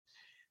forward.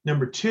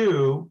 Number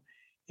two,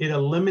 it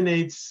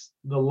eliminates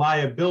the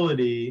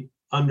liability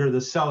under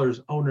the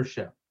seller's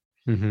ownership.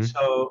 Mm-hmm.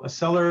 So a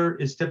seller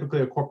is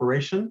typically a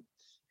corporation,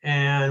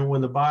 and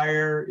when the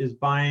buyer is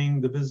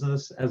buying the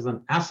business as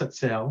an asset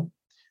sale,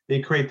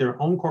 they create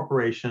their own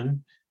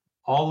corporation.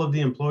 all of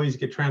the employees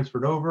get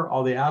transferred over,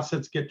 all the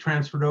assets get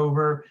transferred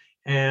over,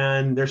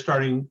 and they're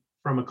starting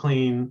from a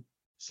clean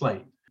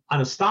slate.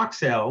 On a stock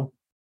sale,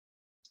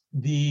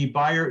 the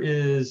buyer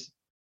is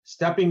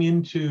stepping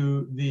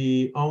into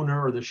the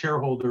owner or the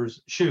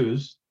shareholder's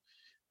shoes.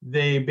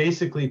 They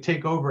basically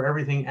take over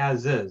everything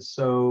as is.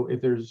 So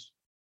if there's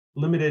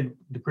limited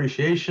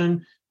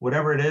depreciation,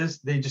 whatever it is,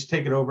 they just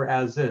take it over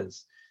as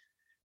is.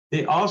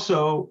 They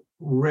also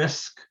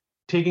risk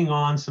taking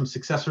on some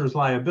successor's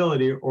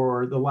liability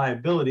or the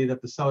liability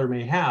that the seller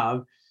may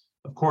have.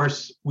 Of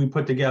course, we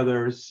put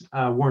together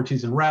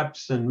warranties and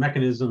reps and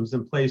mechanisms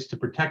in place to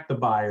protect the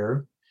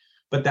buyer,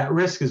 but that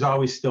risk is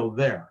always still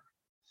there.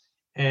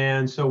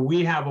 And so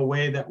we have a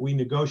way that we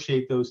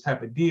negotiate those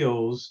type of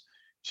deals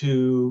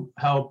to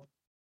help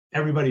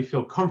everybody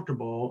feel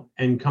comfortable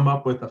and come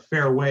up with a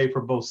fair way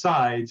for both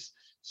sides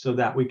so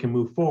that we can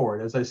move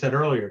forward. As I said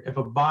earlier, if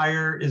a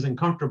buyer isn't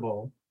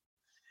comfortable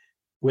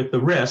with the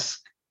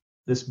risk,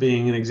 this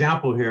being an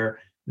example here,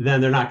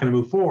 then they're not going to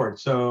move forward.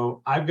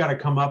 So I've got to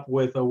come up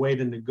with a way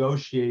to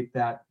negotiate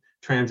that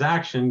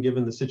transaction,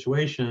 given the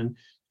situation,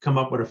 come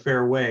up with a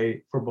fair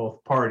way for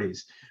both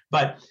parties.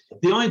 But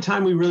the only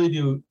time we really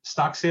do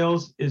stock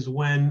sales is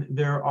when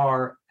there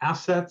are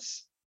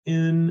assets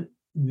in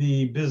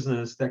the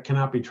business that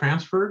cannot be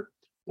transferred,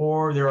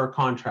 or there are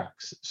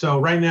contracts. So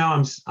right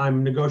now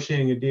I'm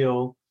negotiating a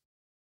deal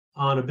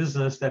on a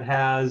business that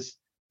has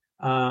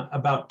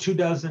about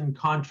 24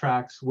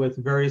 contracts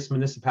with various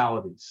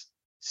municipalities,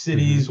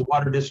 cities,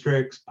 water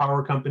districts,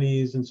 power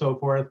companies, and so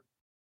forth.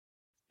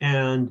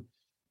 And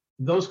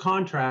those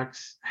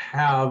contracts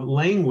have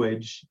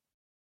language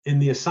in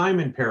the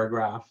assignment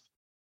paragraph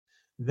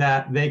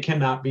that they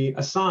cannot be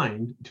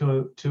assigned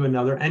to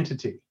another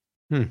entity.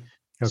 Okay.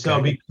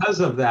 So because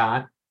of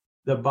that,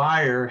 the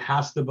buyer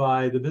has to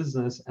buy the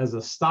business as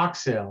a stock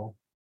sale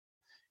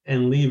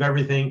and leave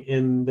everything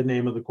in the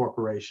name of the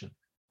corporation.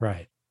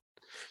 Right.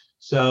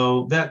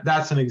 So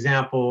that's an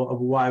example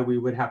of why we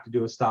would have to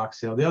do a stock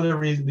sale. The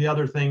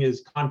other thing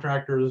is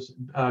contractors,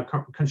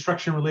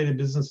 construction-related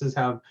businesses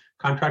have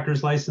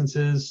contractors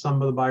licenses.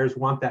 Some of the buyers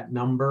want that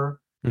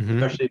number,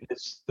 especially if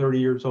it's 30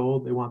 years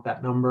old. They want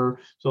that number,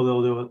 so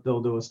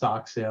they'll do a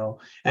stock sale.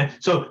 And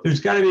so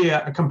there's got to be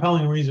a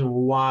compelling reason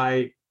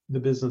why the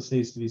business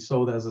needs to be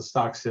sold as a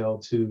stock sale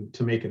to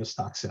make it a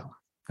stock sale.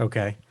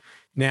 Okay.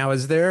 Now,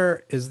 is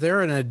there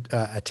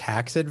a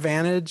tax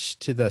advantage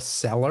to the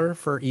seller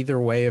for either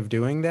way of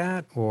doing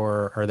that,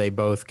 or are they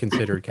both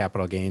considered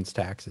capital gains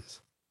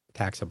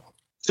taxable?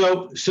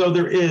 So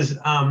there is.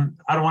 I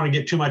don't want to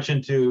get too much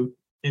into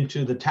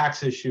the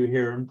tax issue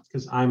here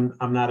because I'm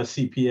not a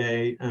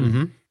CPA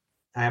and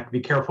I have to be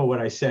careful what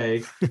I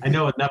say. I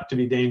know enough to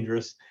be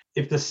dangerous.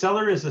 If the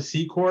seller is a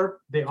C Corp,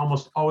 they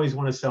almost always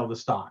want to sell the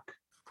stock.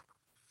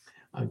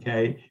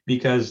 Okay,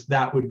 because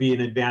that would be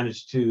an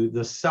advantage to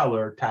the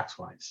seller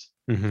tax-wise,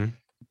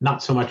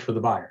 not so much for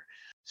the buyer.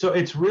 So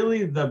it's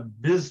really the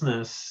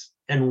business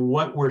and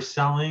what we're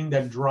selling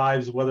that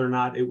drives whether or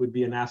not it would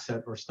be an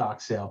asset or stock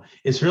sale.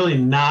 It's really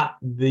not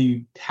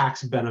the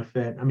tax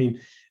benefit. I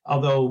mean,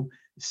 although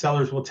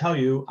sellers will tell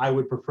you, I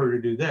would prefer to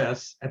do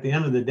this, at the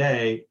end of the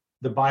day,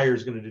 the buyer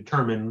is going to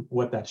determine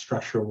what that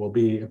structure will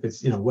be, if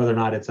it's, whether or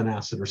not it's an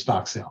asset or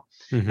stock sale.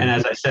 And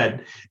as I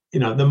said,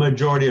 the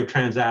majority of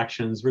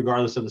transactions,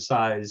 regardless of the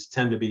size,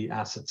 tend to be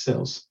asset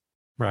sales.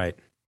 Right.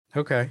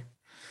 Okay.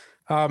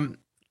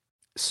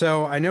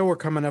 So I know we're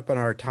coming up on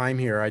our time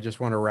here. I just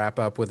want to wrap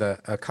up with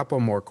a couple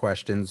more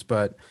questions,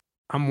 but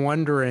I'm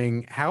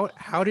wondering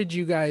how did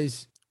you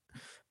guys,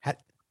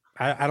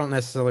 I don't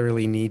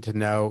necessarily need to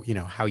know,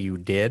 how you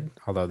did,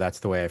 although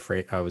that's the way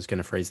I was going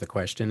to phrase the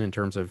question in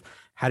terms of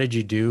how did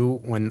you do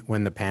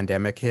when the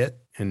pandemic hit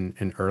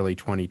in early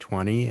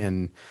 2020,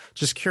 and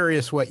just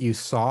curious what you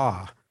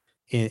saw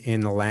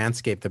in the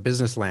landscape, the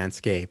business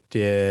landscape.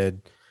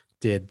 Did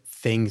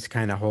things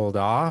kind of hold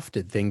off?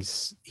 Did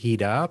things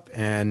heat up?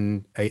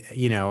 And,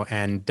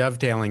 and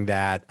dovetailing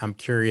that, I'm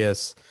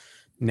curious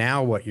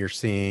now what you're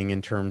seeing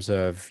in terms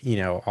of,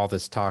 all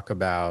this talk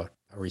about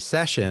a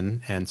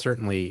recession and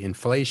certainly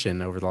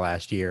inflation over the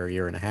last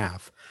year and a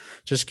half.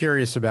 Just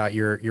curious about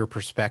your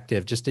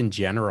perspective just in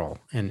general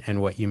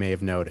and what you may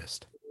have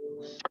noticed.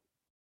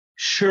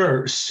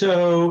 Sure.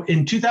 So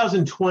in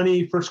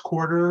 2020, first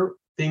quarter,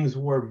 things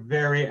were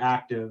very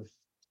active.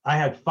 I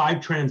had 5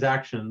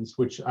 transactions,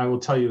 which I will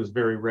tell you is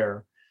very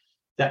rare,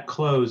 that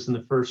closed in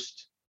the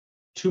first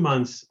 2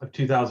 months of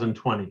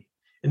 2020.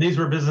 And these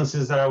were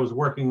businesses that I was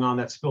working on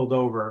that spilled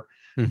over.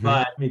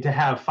 But I mean, to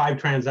have 5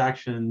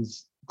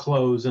 transactions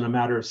close in a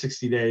matter of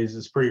 60 days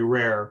is pretty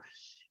rare.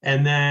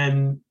 And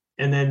then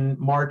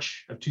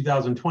March of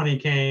 2020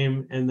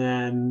 came, and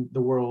then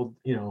the world,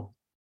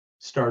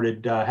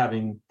 started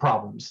having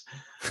problems.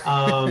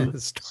 To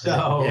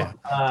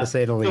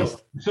say the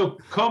least. So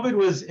COVID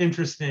was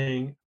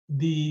interesting.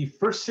 The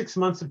first 6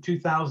 months of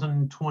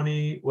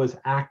 2020 was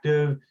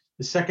active.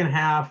 The second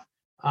half,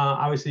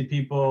 obviously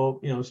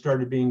people,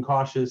 started being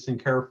cautious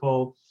and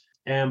careful,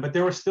 but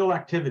there was still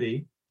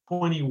activity.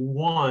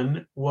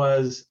 21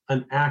 was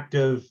an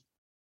active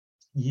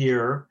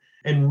year.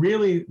 And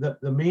really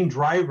the main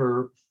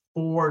driver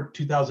for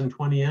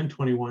 2020 and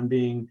 21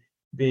 being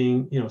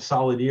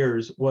solid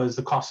years was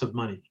the cost of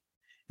money.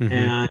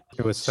 And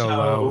It was so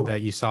low so,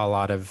 that you saw a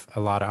lot of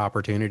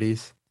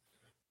opportunities,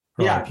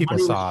 or a lot of yeah, people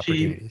money was saw cheap.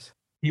 opportunities.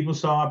 People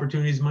saw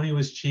opportunities. Money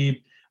was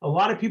cheap. A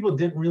lot of people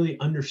didn't really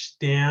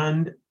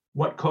understand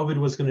what COVID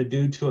was going to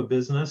do to a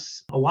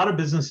business. A lot of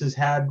businesses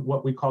had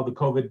what we call the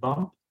COVID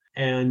bump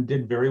and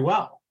did very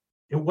well.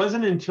 It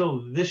wasn't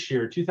until this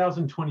year,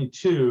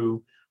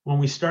 2022, when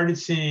we started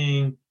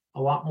seeing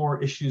a lot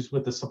more issues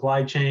with the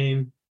supply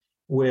chain,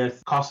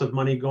 with cost of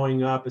money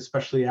going up,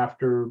 especially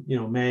after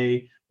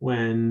May,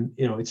 when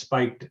it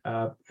spiked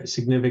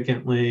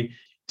significantly.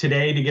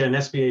 Today, to get an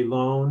SBA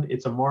loan,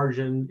 it's a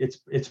margin.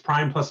 It's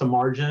prime plus a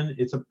margin.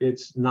 It's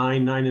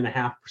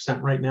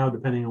 9.5% right now,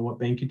 depending on what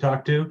bank you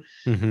talk to.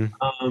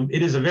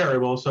 It is a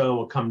variable, so it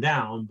will come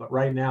down, but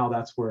right now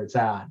that's where it's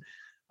at.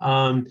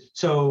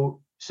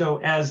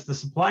 So as the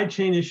supply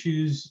chain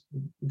issues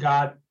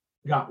got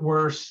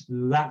worse,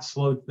 that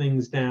slowed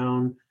things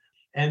down.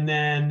 And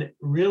then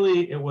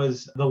really it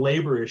was the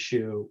labor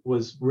issue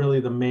was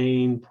really the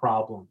main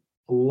problem.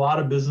 A lot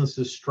of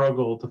businesses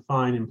struggle to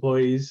find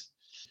employees.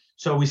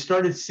 So we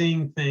started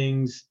seeing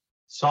things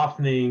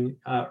softening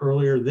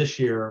earlier this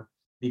year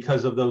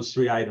because of those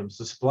three items: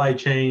 the supply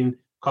chain,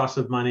 cost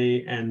of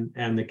money,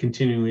 and the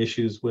continuing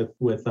issues with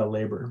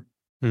labor.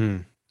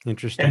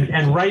 Interesting.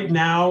 And right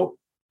now,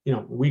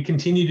 we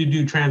continue to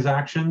do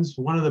transactions.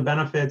 One of the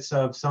benefits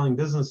of selling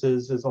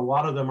businesses is a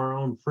lot of them are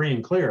owned free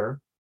and clear.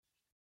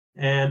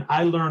 And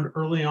I learned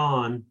early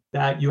on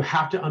that you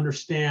have to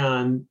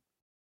understand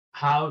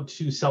how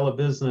to sell a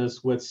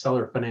business with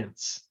seller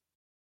finance,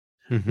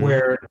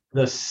 where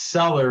the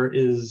seller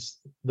is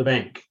the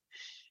bank.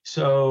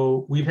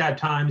 So we've had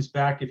times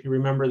back, if you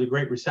remember the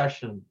Great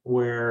Recession,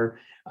 where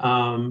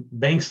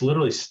banks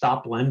literally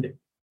stopped lending.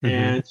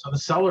 And so the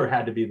seller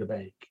had to be the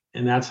bank.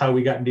 And that's how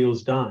we got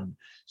deals done.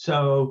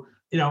 So,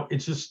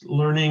 it's just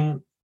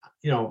learning,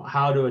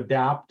 how to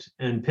adapt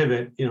and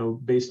pivot,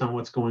 based on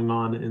what's going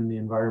on in the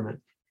environment.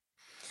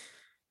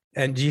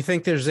 And do you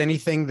think there's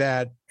anything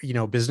that,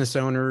 business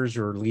owners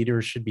or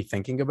leaders should be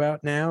thinking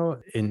about now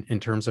in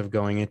terms of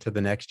going into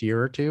the next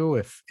year or two,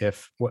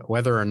 if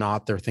whether or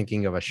not they're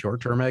thinking of a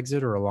short-term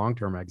exit or a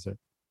long-term exit?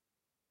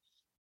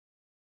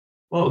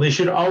 Well, they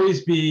should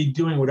always be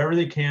doing whatever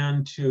they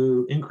can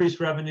to increase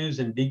revenues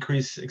and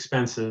decrease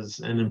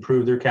expenses and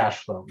improve their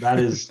cash flow. That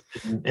is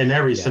in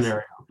every Yes.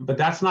 scenario. But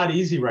that's not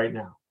easy right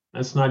now.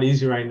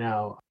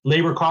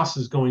 Labor costs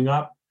is going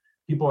up.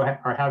 People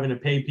are having to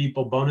pay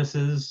people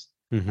bonuses.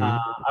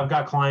 I've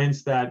got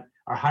clients that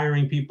are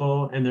hiring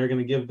people and they're going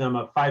to give them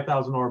a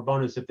 $5,000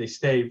 bonus if they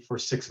stay for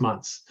 6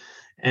 months.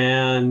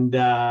 And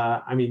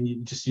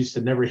you just used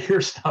to never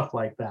hear stuff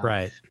like that.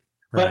 Right.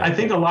 But I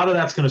think a lot of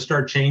that's going to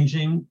start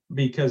changing,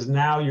 because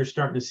now you're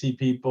starting to see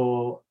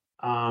people,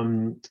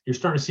 you're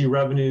starting to see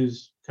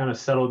revenues kind of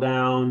settle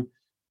down.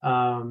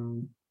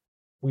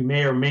 We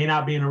may or may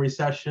not be in a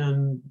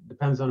recession,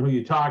 depends on who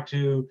you talk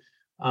to.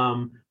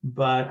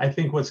 But I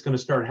think what's going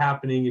to start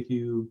happening, if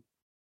you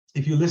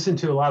listen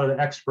to a lot of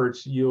the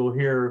experts, you'll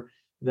hear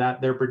that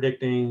they're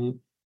predicting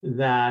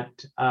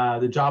that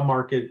the job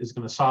market is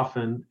going to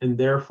soften, and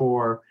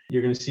therefore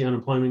you're going to see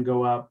unemployment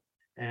go up.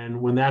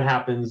 And when that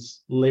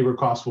happens, labor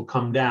costs will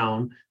come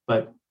down.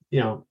 But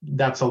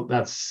that's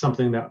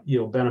something that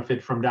you'll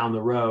benefit from down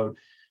the road.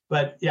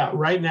 But yeah,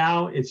 right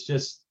now it's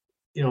just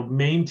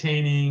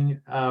maintaining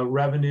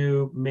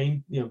revenue,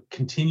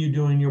 continue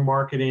doing your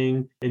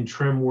marketing and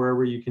trim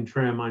wherever you can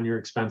trim on your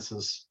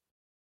expenses.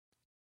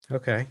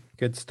 Okay,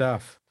 good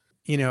stuff.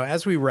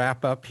 As we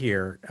wrap up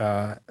here,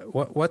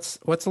 what's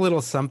a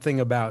little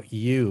something about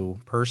you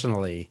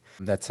personally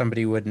that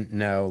somebody wouldn't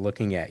know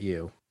looking at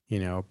you?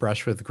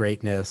 Brush with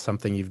greatness,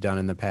 something you've done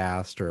in the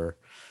past or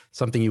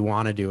something you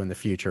want to do in the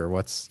future.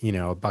 What's,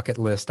 a bucket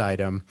list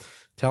item?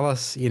 Tell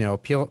us,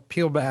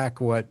 peel back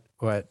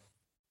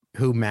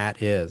who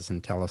Matt is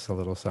and tell us a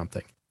little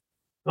something.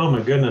 Oh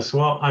my goodness.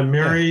 Well, I'm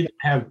married,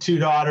 have 2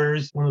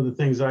 daughters. One of the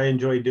things I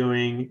enjoy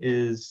doing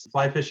is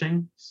fly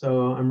fishing.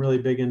 So I'm really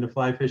big into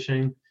fly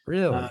fishing.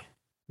 Really?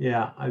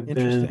 Yeah, I've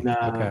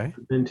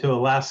been to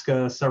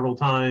Alaska several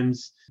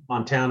times,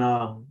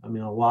 Montana.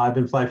 I've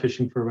been fly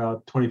fishing for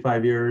about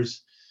 25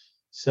 years.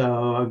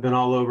 So I've been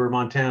all over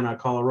Montana,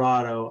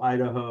 Colorado,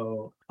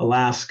 Idaho,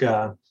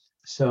 Alaska.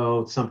 So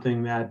it's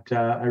something that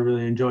I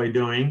really enjoy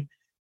doing.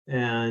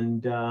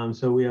 And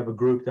so we have a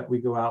group that we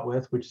go out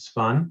with, which is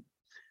fun.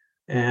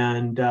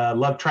 And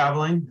love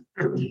traveling.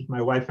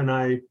 My wife and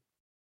I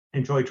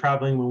enjoy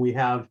traveling when we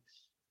have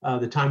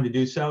the time to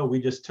do so.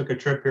 We just took a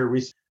trip here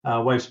recently.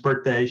 Wife's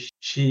birthday.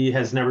 She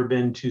has never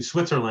been to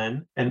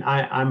Switzerland, and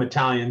I'm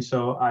Italian,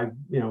 so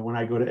when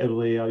I go to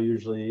Italy, I'll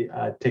usually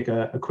take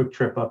a quick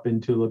trip up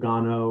into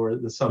Lugano or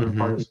the southern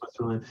part of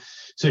Switzerland.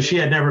 So she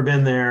had never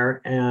been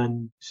there,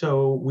 and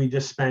so we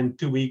just spent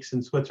 2 weeks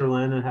in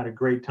Switzerland and had a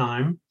great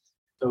time.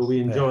 So we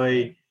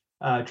enjoy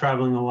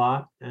traveling a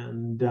lot,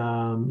 and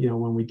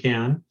when we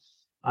can.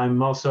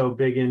 I'm also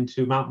big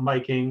into mountain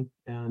biking,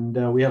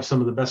 and we have some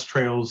of the best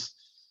trails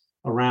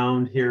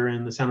around here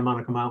in the Santa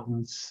Monica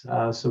Mountains.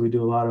 So we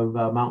do a lot of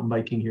mountain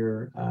biking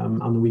here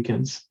on the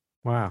weekends.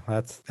 Wow,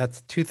 that's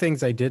two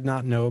things I did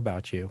not know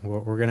about you.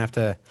 We're gonna have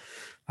to.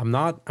 I'm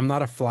not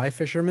a fly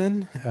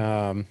fisherman.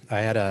 I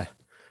had a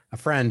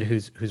friend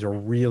who's a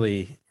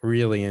really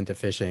into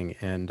fishing,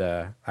 and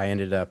I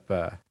ended up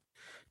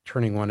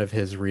turning one of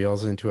his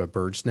reels into a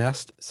bird's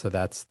nest. So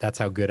that's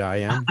how good I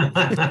am.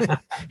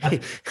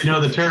 You know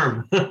the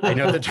term. I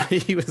know that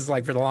he was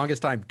like, for the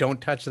longest time,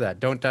 don't touch that,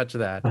 don't touch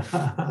that.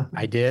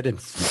 I did, and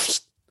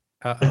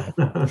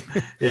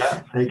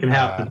yeah, it can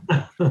happen.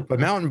 But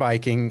mountain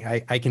biking,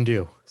 I can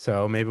do.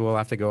 So maybe we'll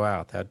have to go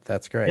out.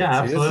 That's great. Yeah, See,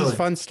 absolutely. this is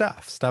fun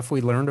stuff we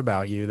learned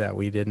about you that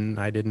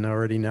I didn't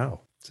already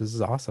know. This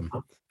is awesome.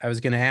 I was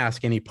going to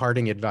ask any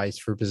parting advice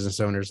for business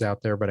owners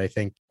out there, but I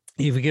think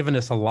you've given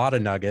us a lot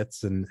of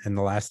nuggets. And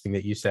the last thing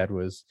that you said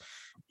was,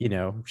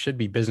 should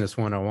be business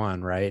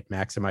 101, right?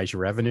 Maximize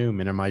your revenue,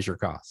 minimize your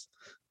costs.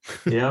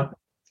 Yeah.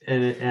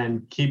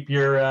 And keep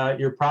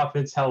your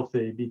profits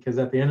healthy, because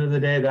at the end of the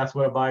day, that's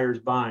what a buyer's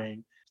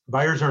buying.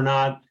 Buyers are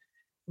not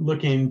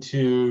looking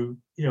to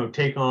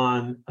take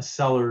on a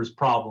seller's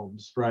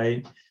problems,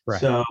 right?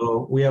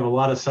 So we have a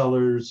lot of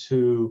sellers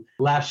who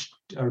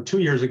 2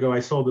 years ago I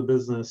sold a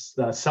business.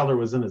 The seller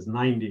was in his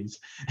 90s,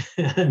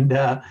 and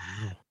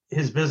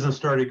his business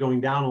started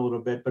going down a little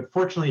bit. But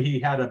fortunately,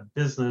 he had a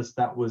business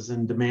that was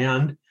in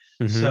demand.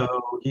 So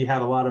he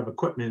had a lot of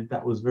equipment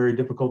that was very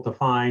difficult to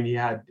find. He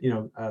had,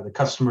 the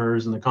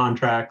customers and the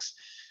contracts.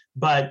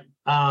 But,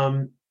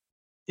 I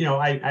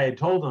had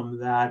told him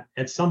that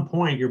at some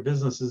point your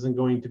business isn't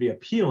going to be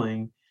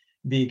appealing,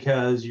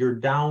 because your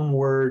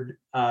downward,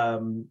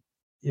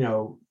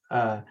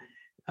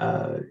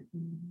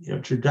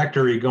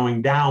 trajectory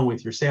going down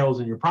with your sales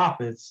and your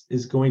profits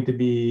is going to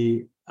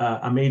be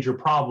a major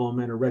problem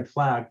and a red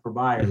flag for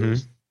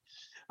buyers.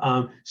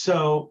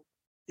 So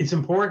it's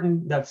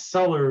important that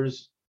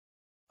sellers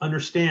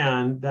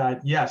understand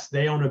that, yes,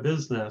 they own a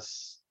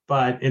business,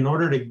 but in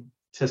order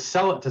to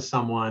sell it to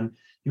someone,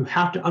 you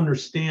have to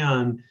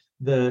understand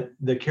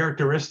the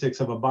characteristics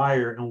of a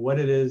buyer and what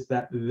it is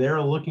that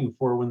they're looking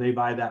for when they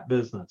buy that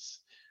business.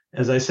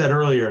 As I said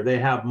earlier, they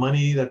have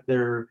money that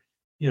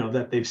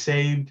that they've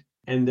saved,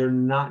 and they're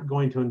not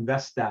going to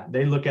invest that.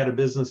 They look at a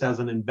business as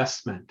an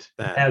investment,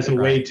 as a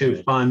way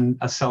to fund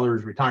a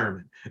seller's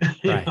retirement.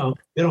 They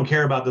don't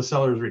care about the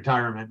seller's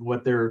retirement,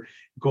 what their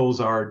goals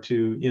are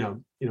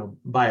to,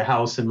 buy a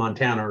house in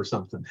Montana or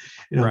something.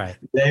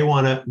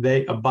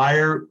 A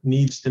buyer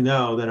needs to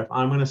know that if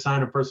I'm going to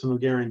sign a personal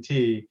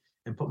guarantee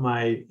and put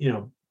my,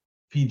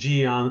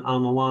 PG on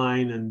the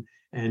line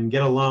and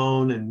get a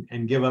loan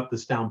and give up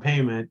this down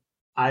payment,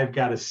 I've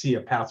got to see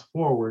a path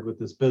forward with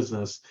this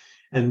business.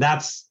 And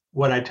that's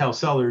what I tell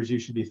sellers you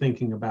should be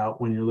thinking about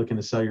when you're looking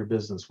to sell your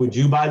business. Would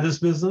you buy this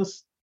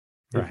business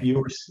if you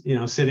were,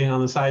 sitting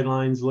on the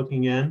sidelines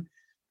looking in?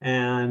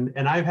 And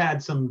I've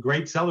had some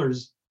great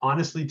sellers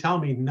honestly tell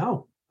me,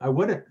 no, I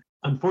wouldn't.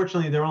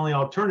 Unfortunately, their only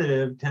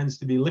alternative tends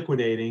to be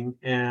liquidating,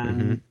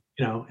 and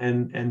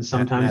and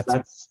sometimes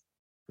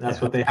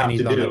that's what they have to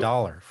do. On the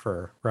dollar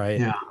for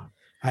Yeah.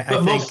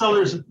 But most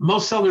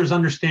sellers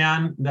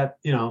understand that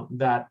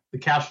that the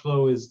cash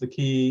flow is the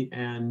key,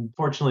 and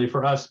fortunately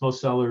for us,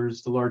 most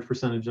sellers, the large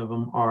percentage of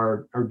them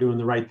are doing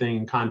the right thing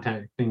and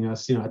contacting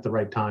us, at the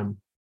right time.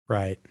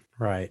 Right.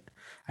 I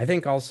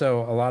think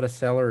also a lot of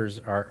sellers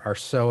are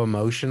so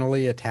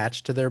emotionally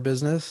attached to their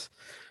business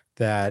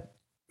that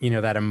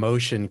that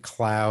emotion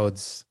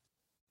clouds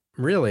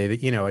really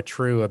a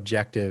true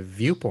objective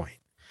viewpoint,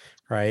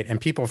 right? And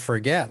people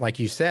forget, like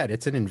you said,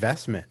 it's an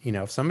investment.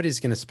 If somebody's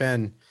going to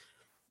spend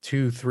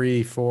 2,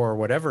 3, 4,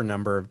 whatever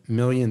number of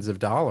millions of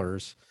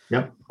dollars.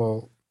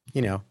 Well,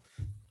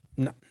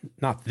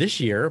 not this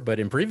year, but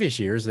in previous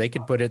years, they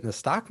could put it in the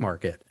stock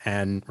market.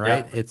 And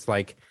it's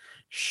like,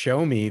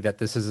 show me that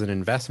this is an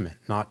investment,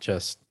 not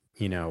just,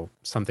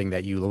 something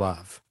that you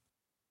love.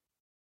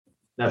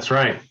 That's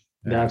right.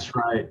 That's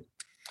right.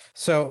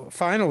 So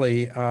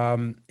finally,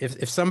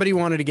 if somebody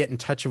wanted to get in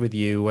touch with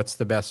you, what's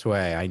the best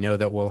way? I know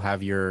that we'll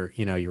have your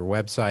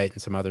website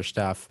and some other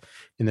stuff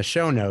in the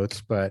show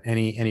notes, but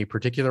any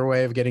particular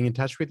way of getting in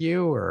touch with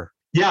you, or?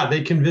 Yeah,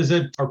 they can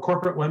visit our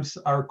corporate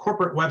website. Our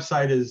corporate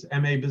website is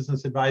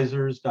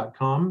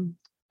mabusinessadvisors.com.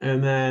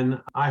 And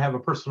then I have a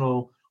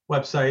personal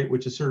website,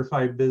 which is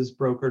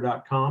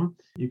certifiedbizbroker.com.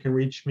 You can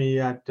reach me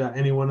at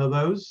any one of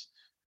those.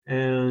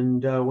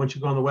 And once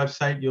you go on the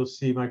website, you'll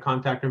see my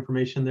contact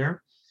information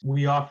there.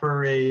 We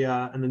offer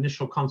an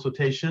initial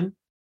consultation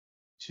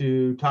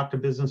to talk to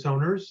business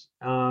owners,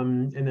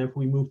 and if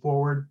we move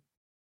forward,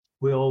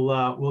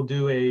 we'll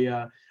do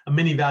a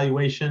mini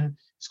valuation.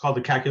 It's called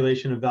the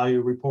calculation of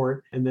value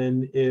report, and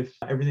then if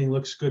everything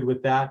looks good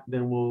with that,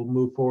 then we'll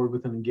move forward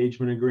with an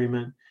engagement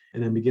agreement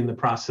and then begin the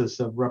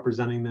process of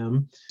representing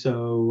them.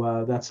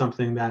 So that's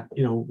something that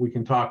we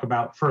can talk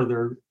about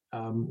further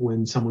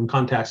when someone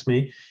contacts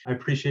me. I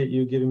appreciate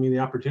you giving me the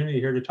opportunity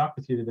here to talk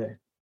with you today.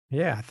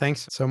 Yeah,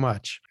 thanks so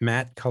much.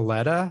 Matt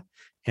Coletta,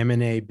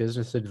 M&A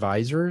Business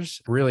Advisors.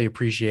 Really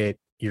appreciate,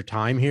 your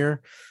time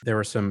here. There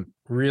were some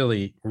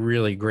really,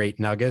 really great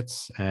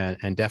nuggets,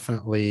 and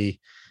definitely,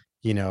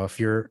 if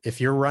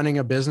you're running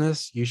a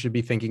business, you should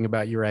be thinking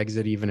about your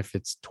exit, even if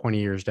it's 20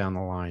 years down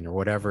the line or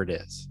whatever it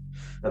is.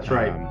 That's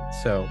right.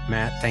 So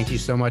Matt, thank you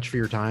so much for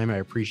your time. I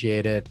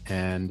appreciate it.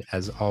 And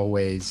as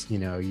always,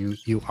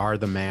 you are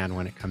the man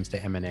when it comes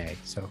to M&A.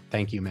 So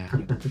thank you, Matt.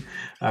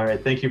 All right.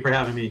 Thank you for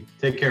having me.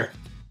 Take care.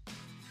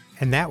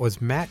 And that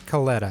was Matt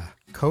Coletta,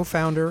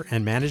 co-founder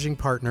and managing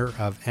partner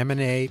of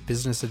M&A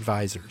Business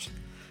Advisors.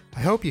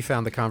 I hope you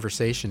found the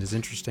conversation as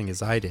interesting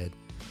as I did.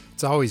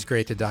 It's always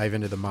great to dive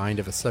into the mind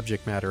of a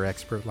subject matter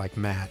expert like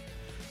Matt.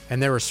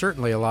 And there were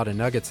certainly a lot of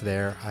nuggets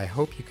there. I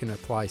hope you can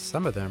apply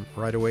some of them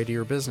right away to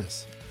your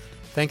business.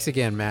 Thanks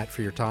again, Matt,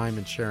 for your time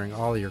and sharing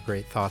all your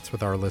great thoughts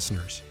with our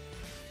listeners.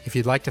 If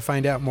you'd like to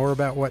find out more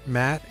about what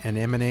Matt and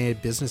M&A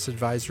Business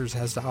Advisors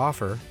has to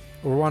offer,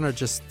 or want to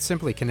just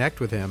simply connect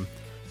with him,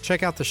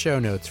 check out the show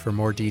notes for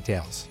more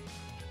details.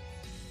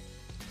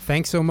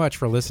 Thanks so much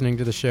for listening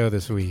to the show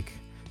this week.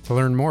 To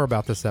learn more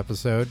about this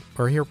episode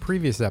or hear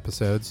previous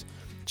episodes,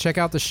 check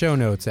out the show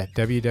notes at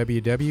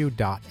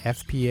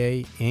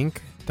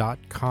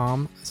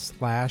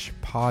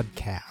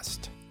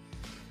www.fpainc.com/podcast.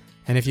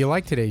 And if you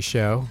like today's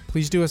show,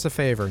 please do us a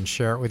favor and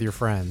share it with your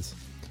friends.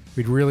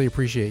 We'd really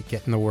appreciate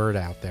getting the word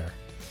out there.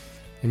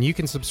 And you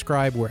can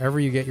subscribe wherever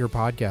you get your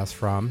podcasts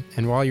from.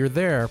 And while you're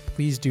there,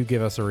 please do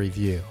give us a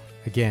review.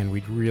 Again,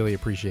 we'd really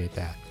appreciate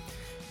that.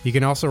 You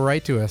can also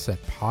write to us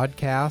at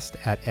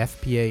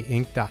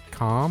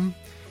podcast@fpainc.com.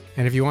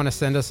 And if you want to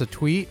send us a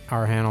tweet,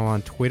 our handle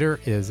on Twitter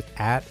is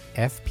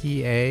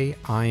 @FPAINC.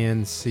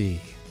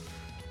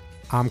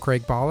 I'm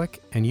Craig Pollock,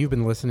 and you've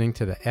been listening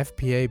to the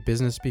FPA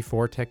Business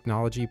Before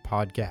Technology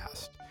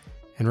podcast.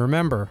 And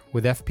remember,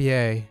 with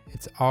FPA,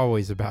 it's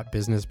always about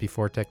business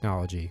before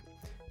technology.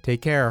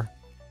 Take care.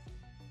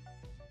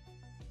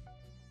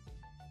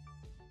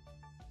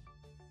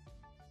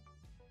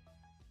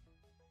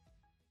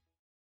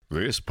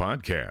 This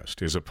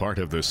podcast is a part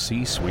of the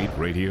C-Suite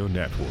Radio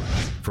Network.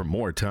 For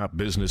more top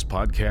business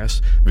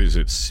podcasts,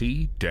 visit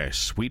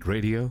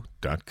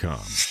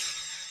c-suiteradio.com.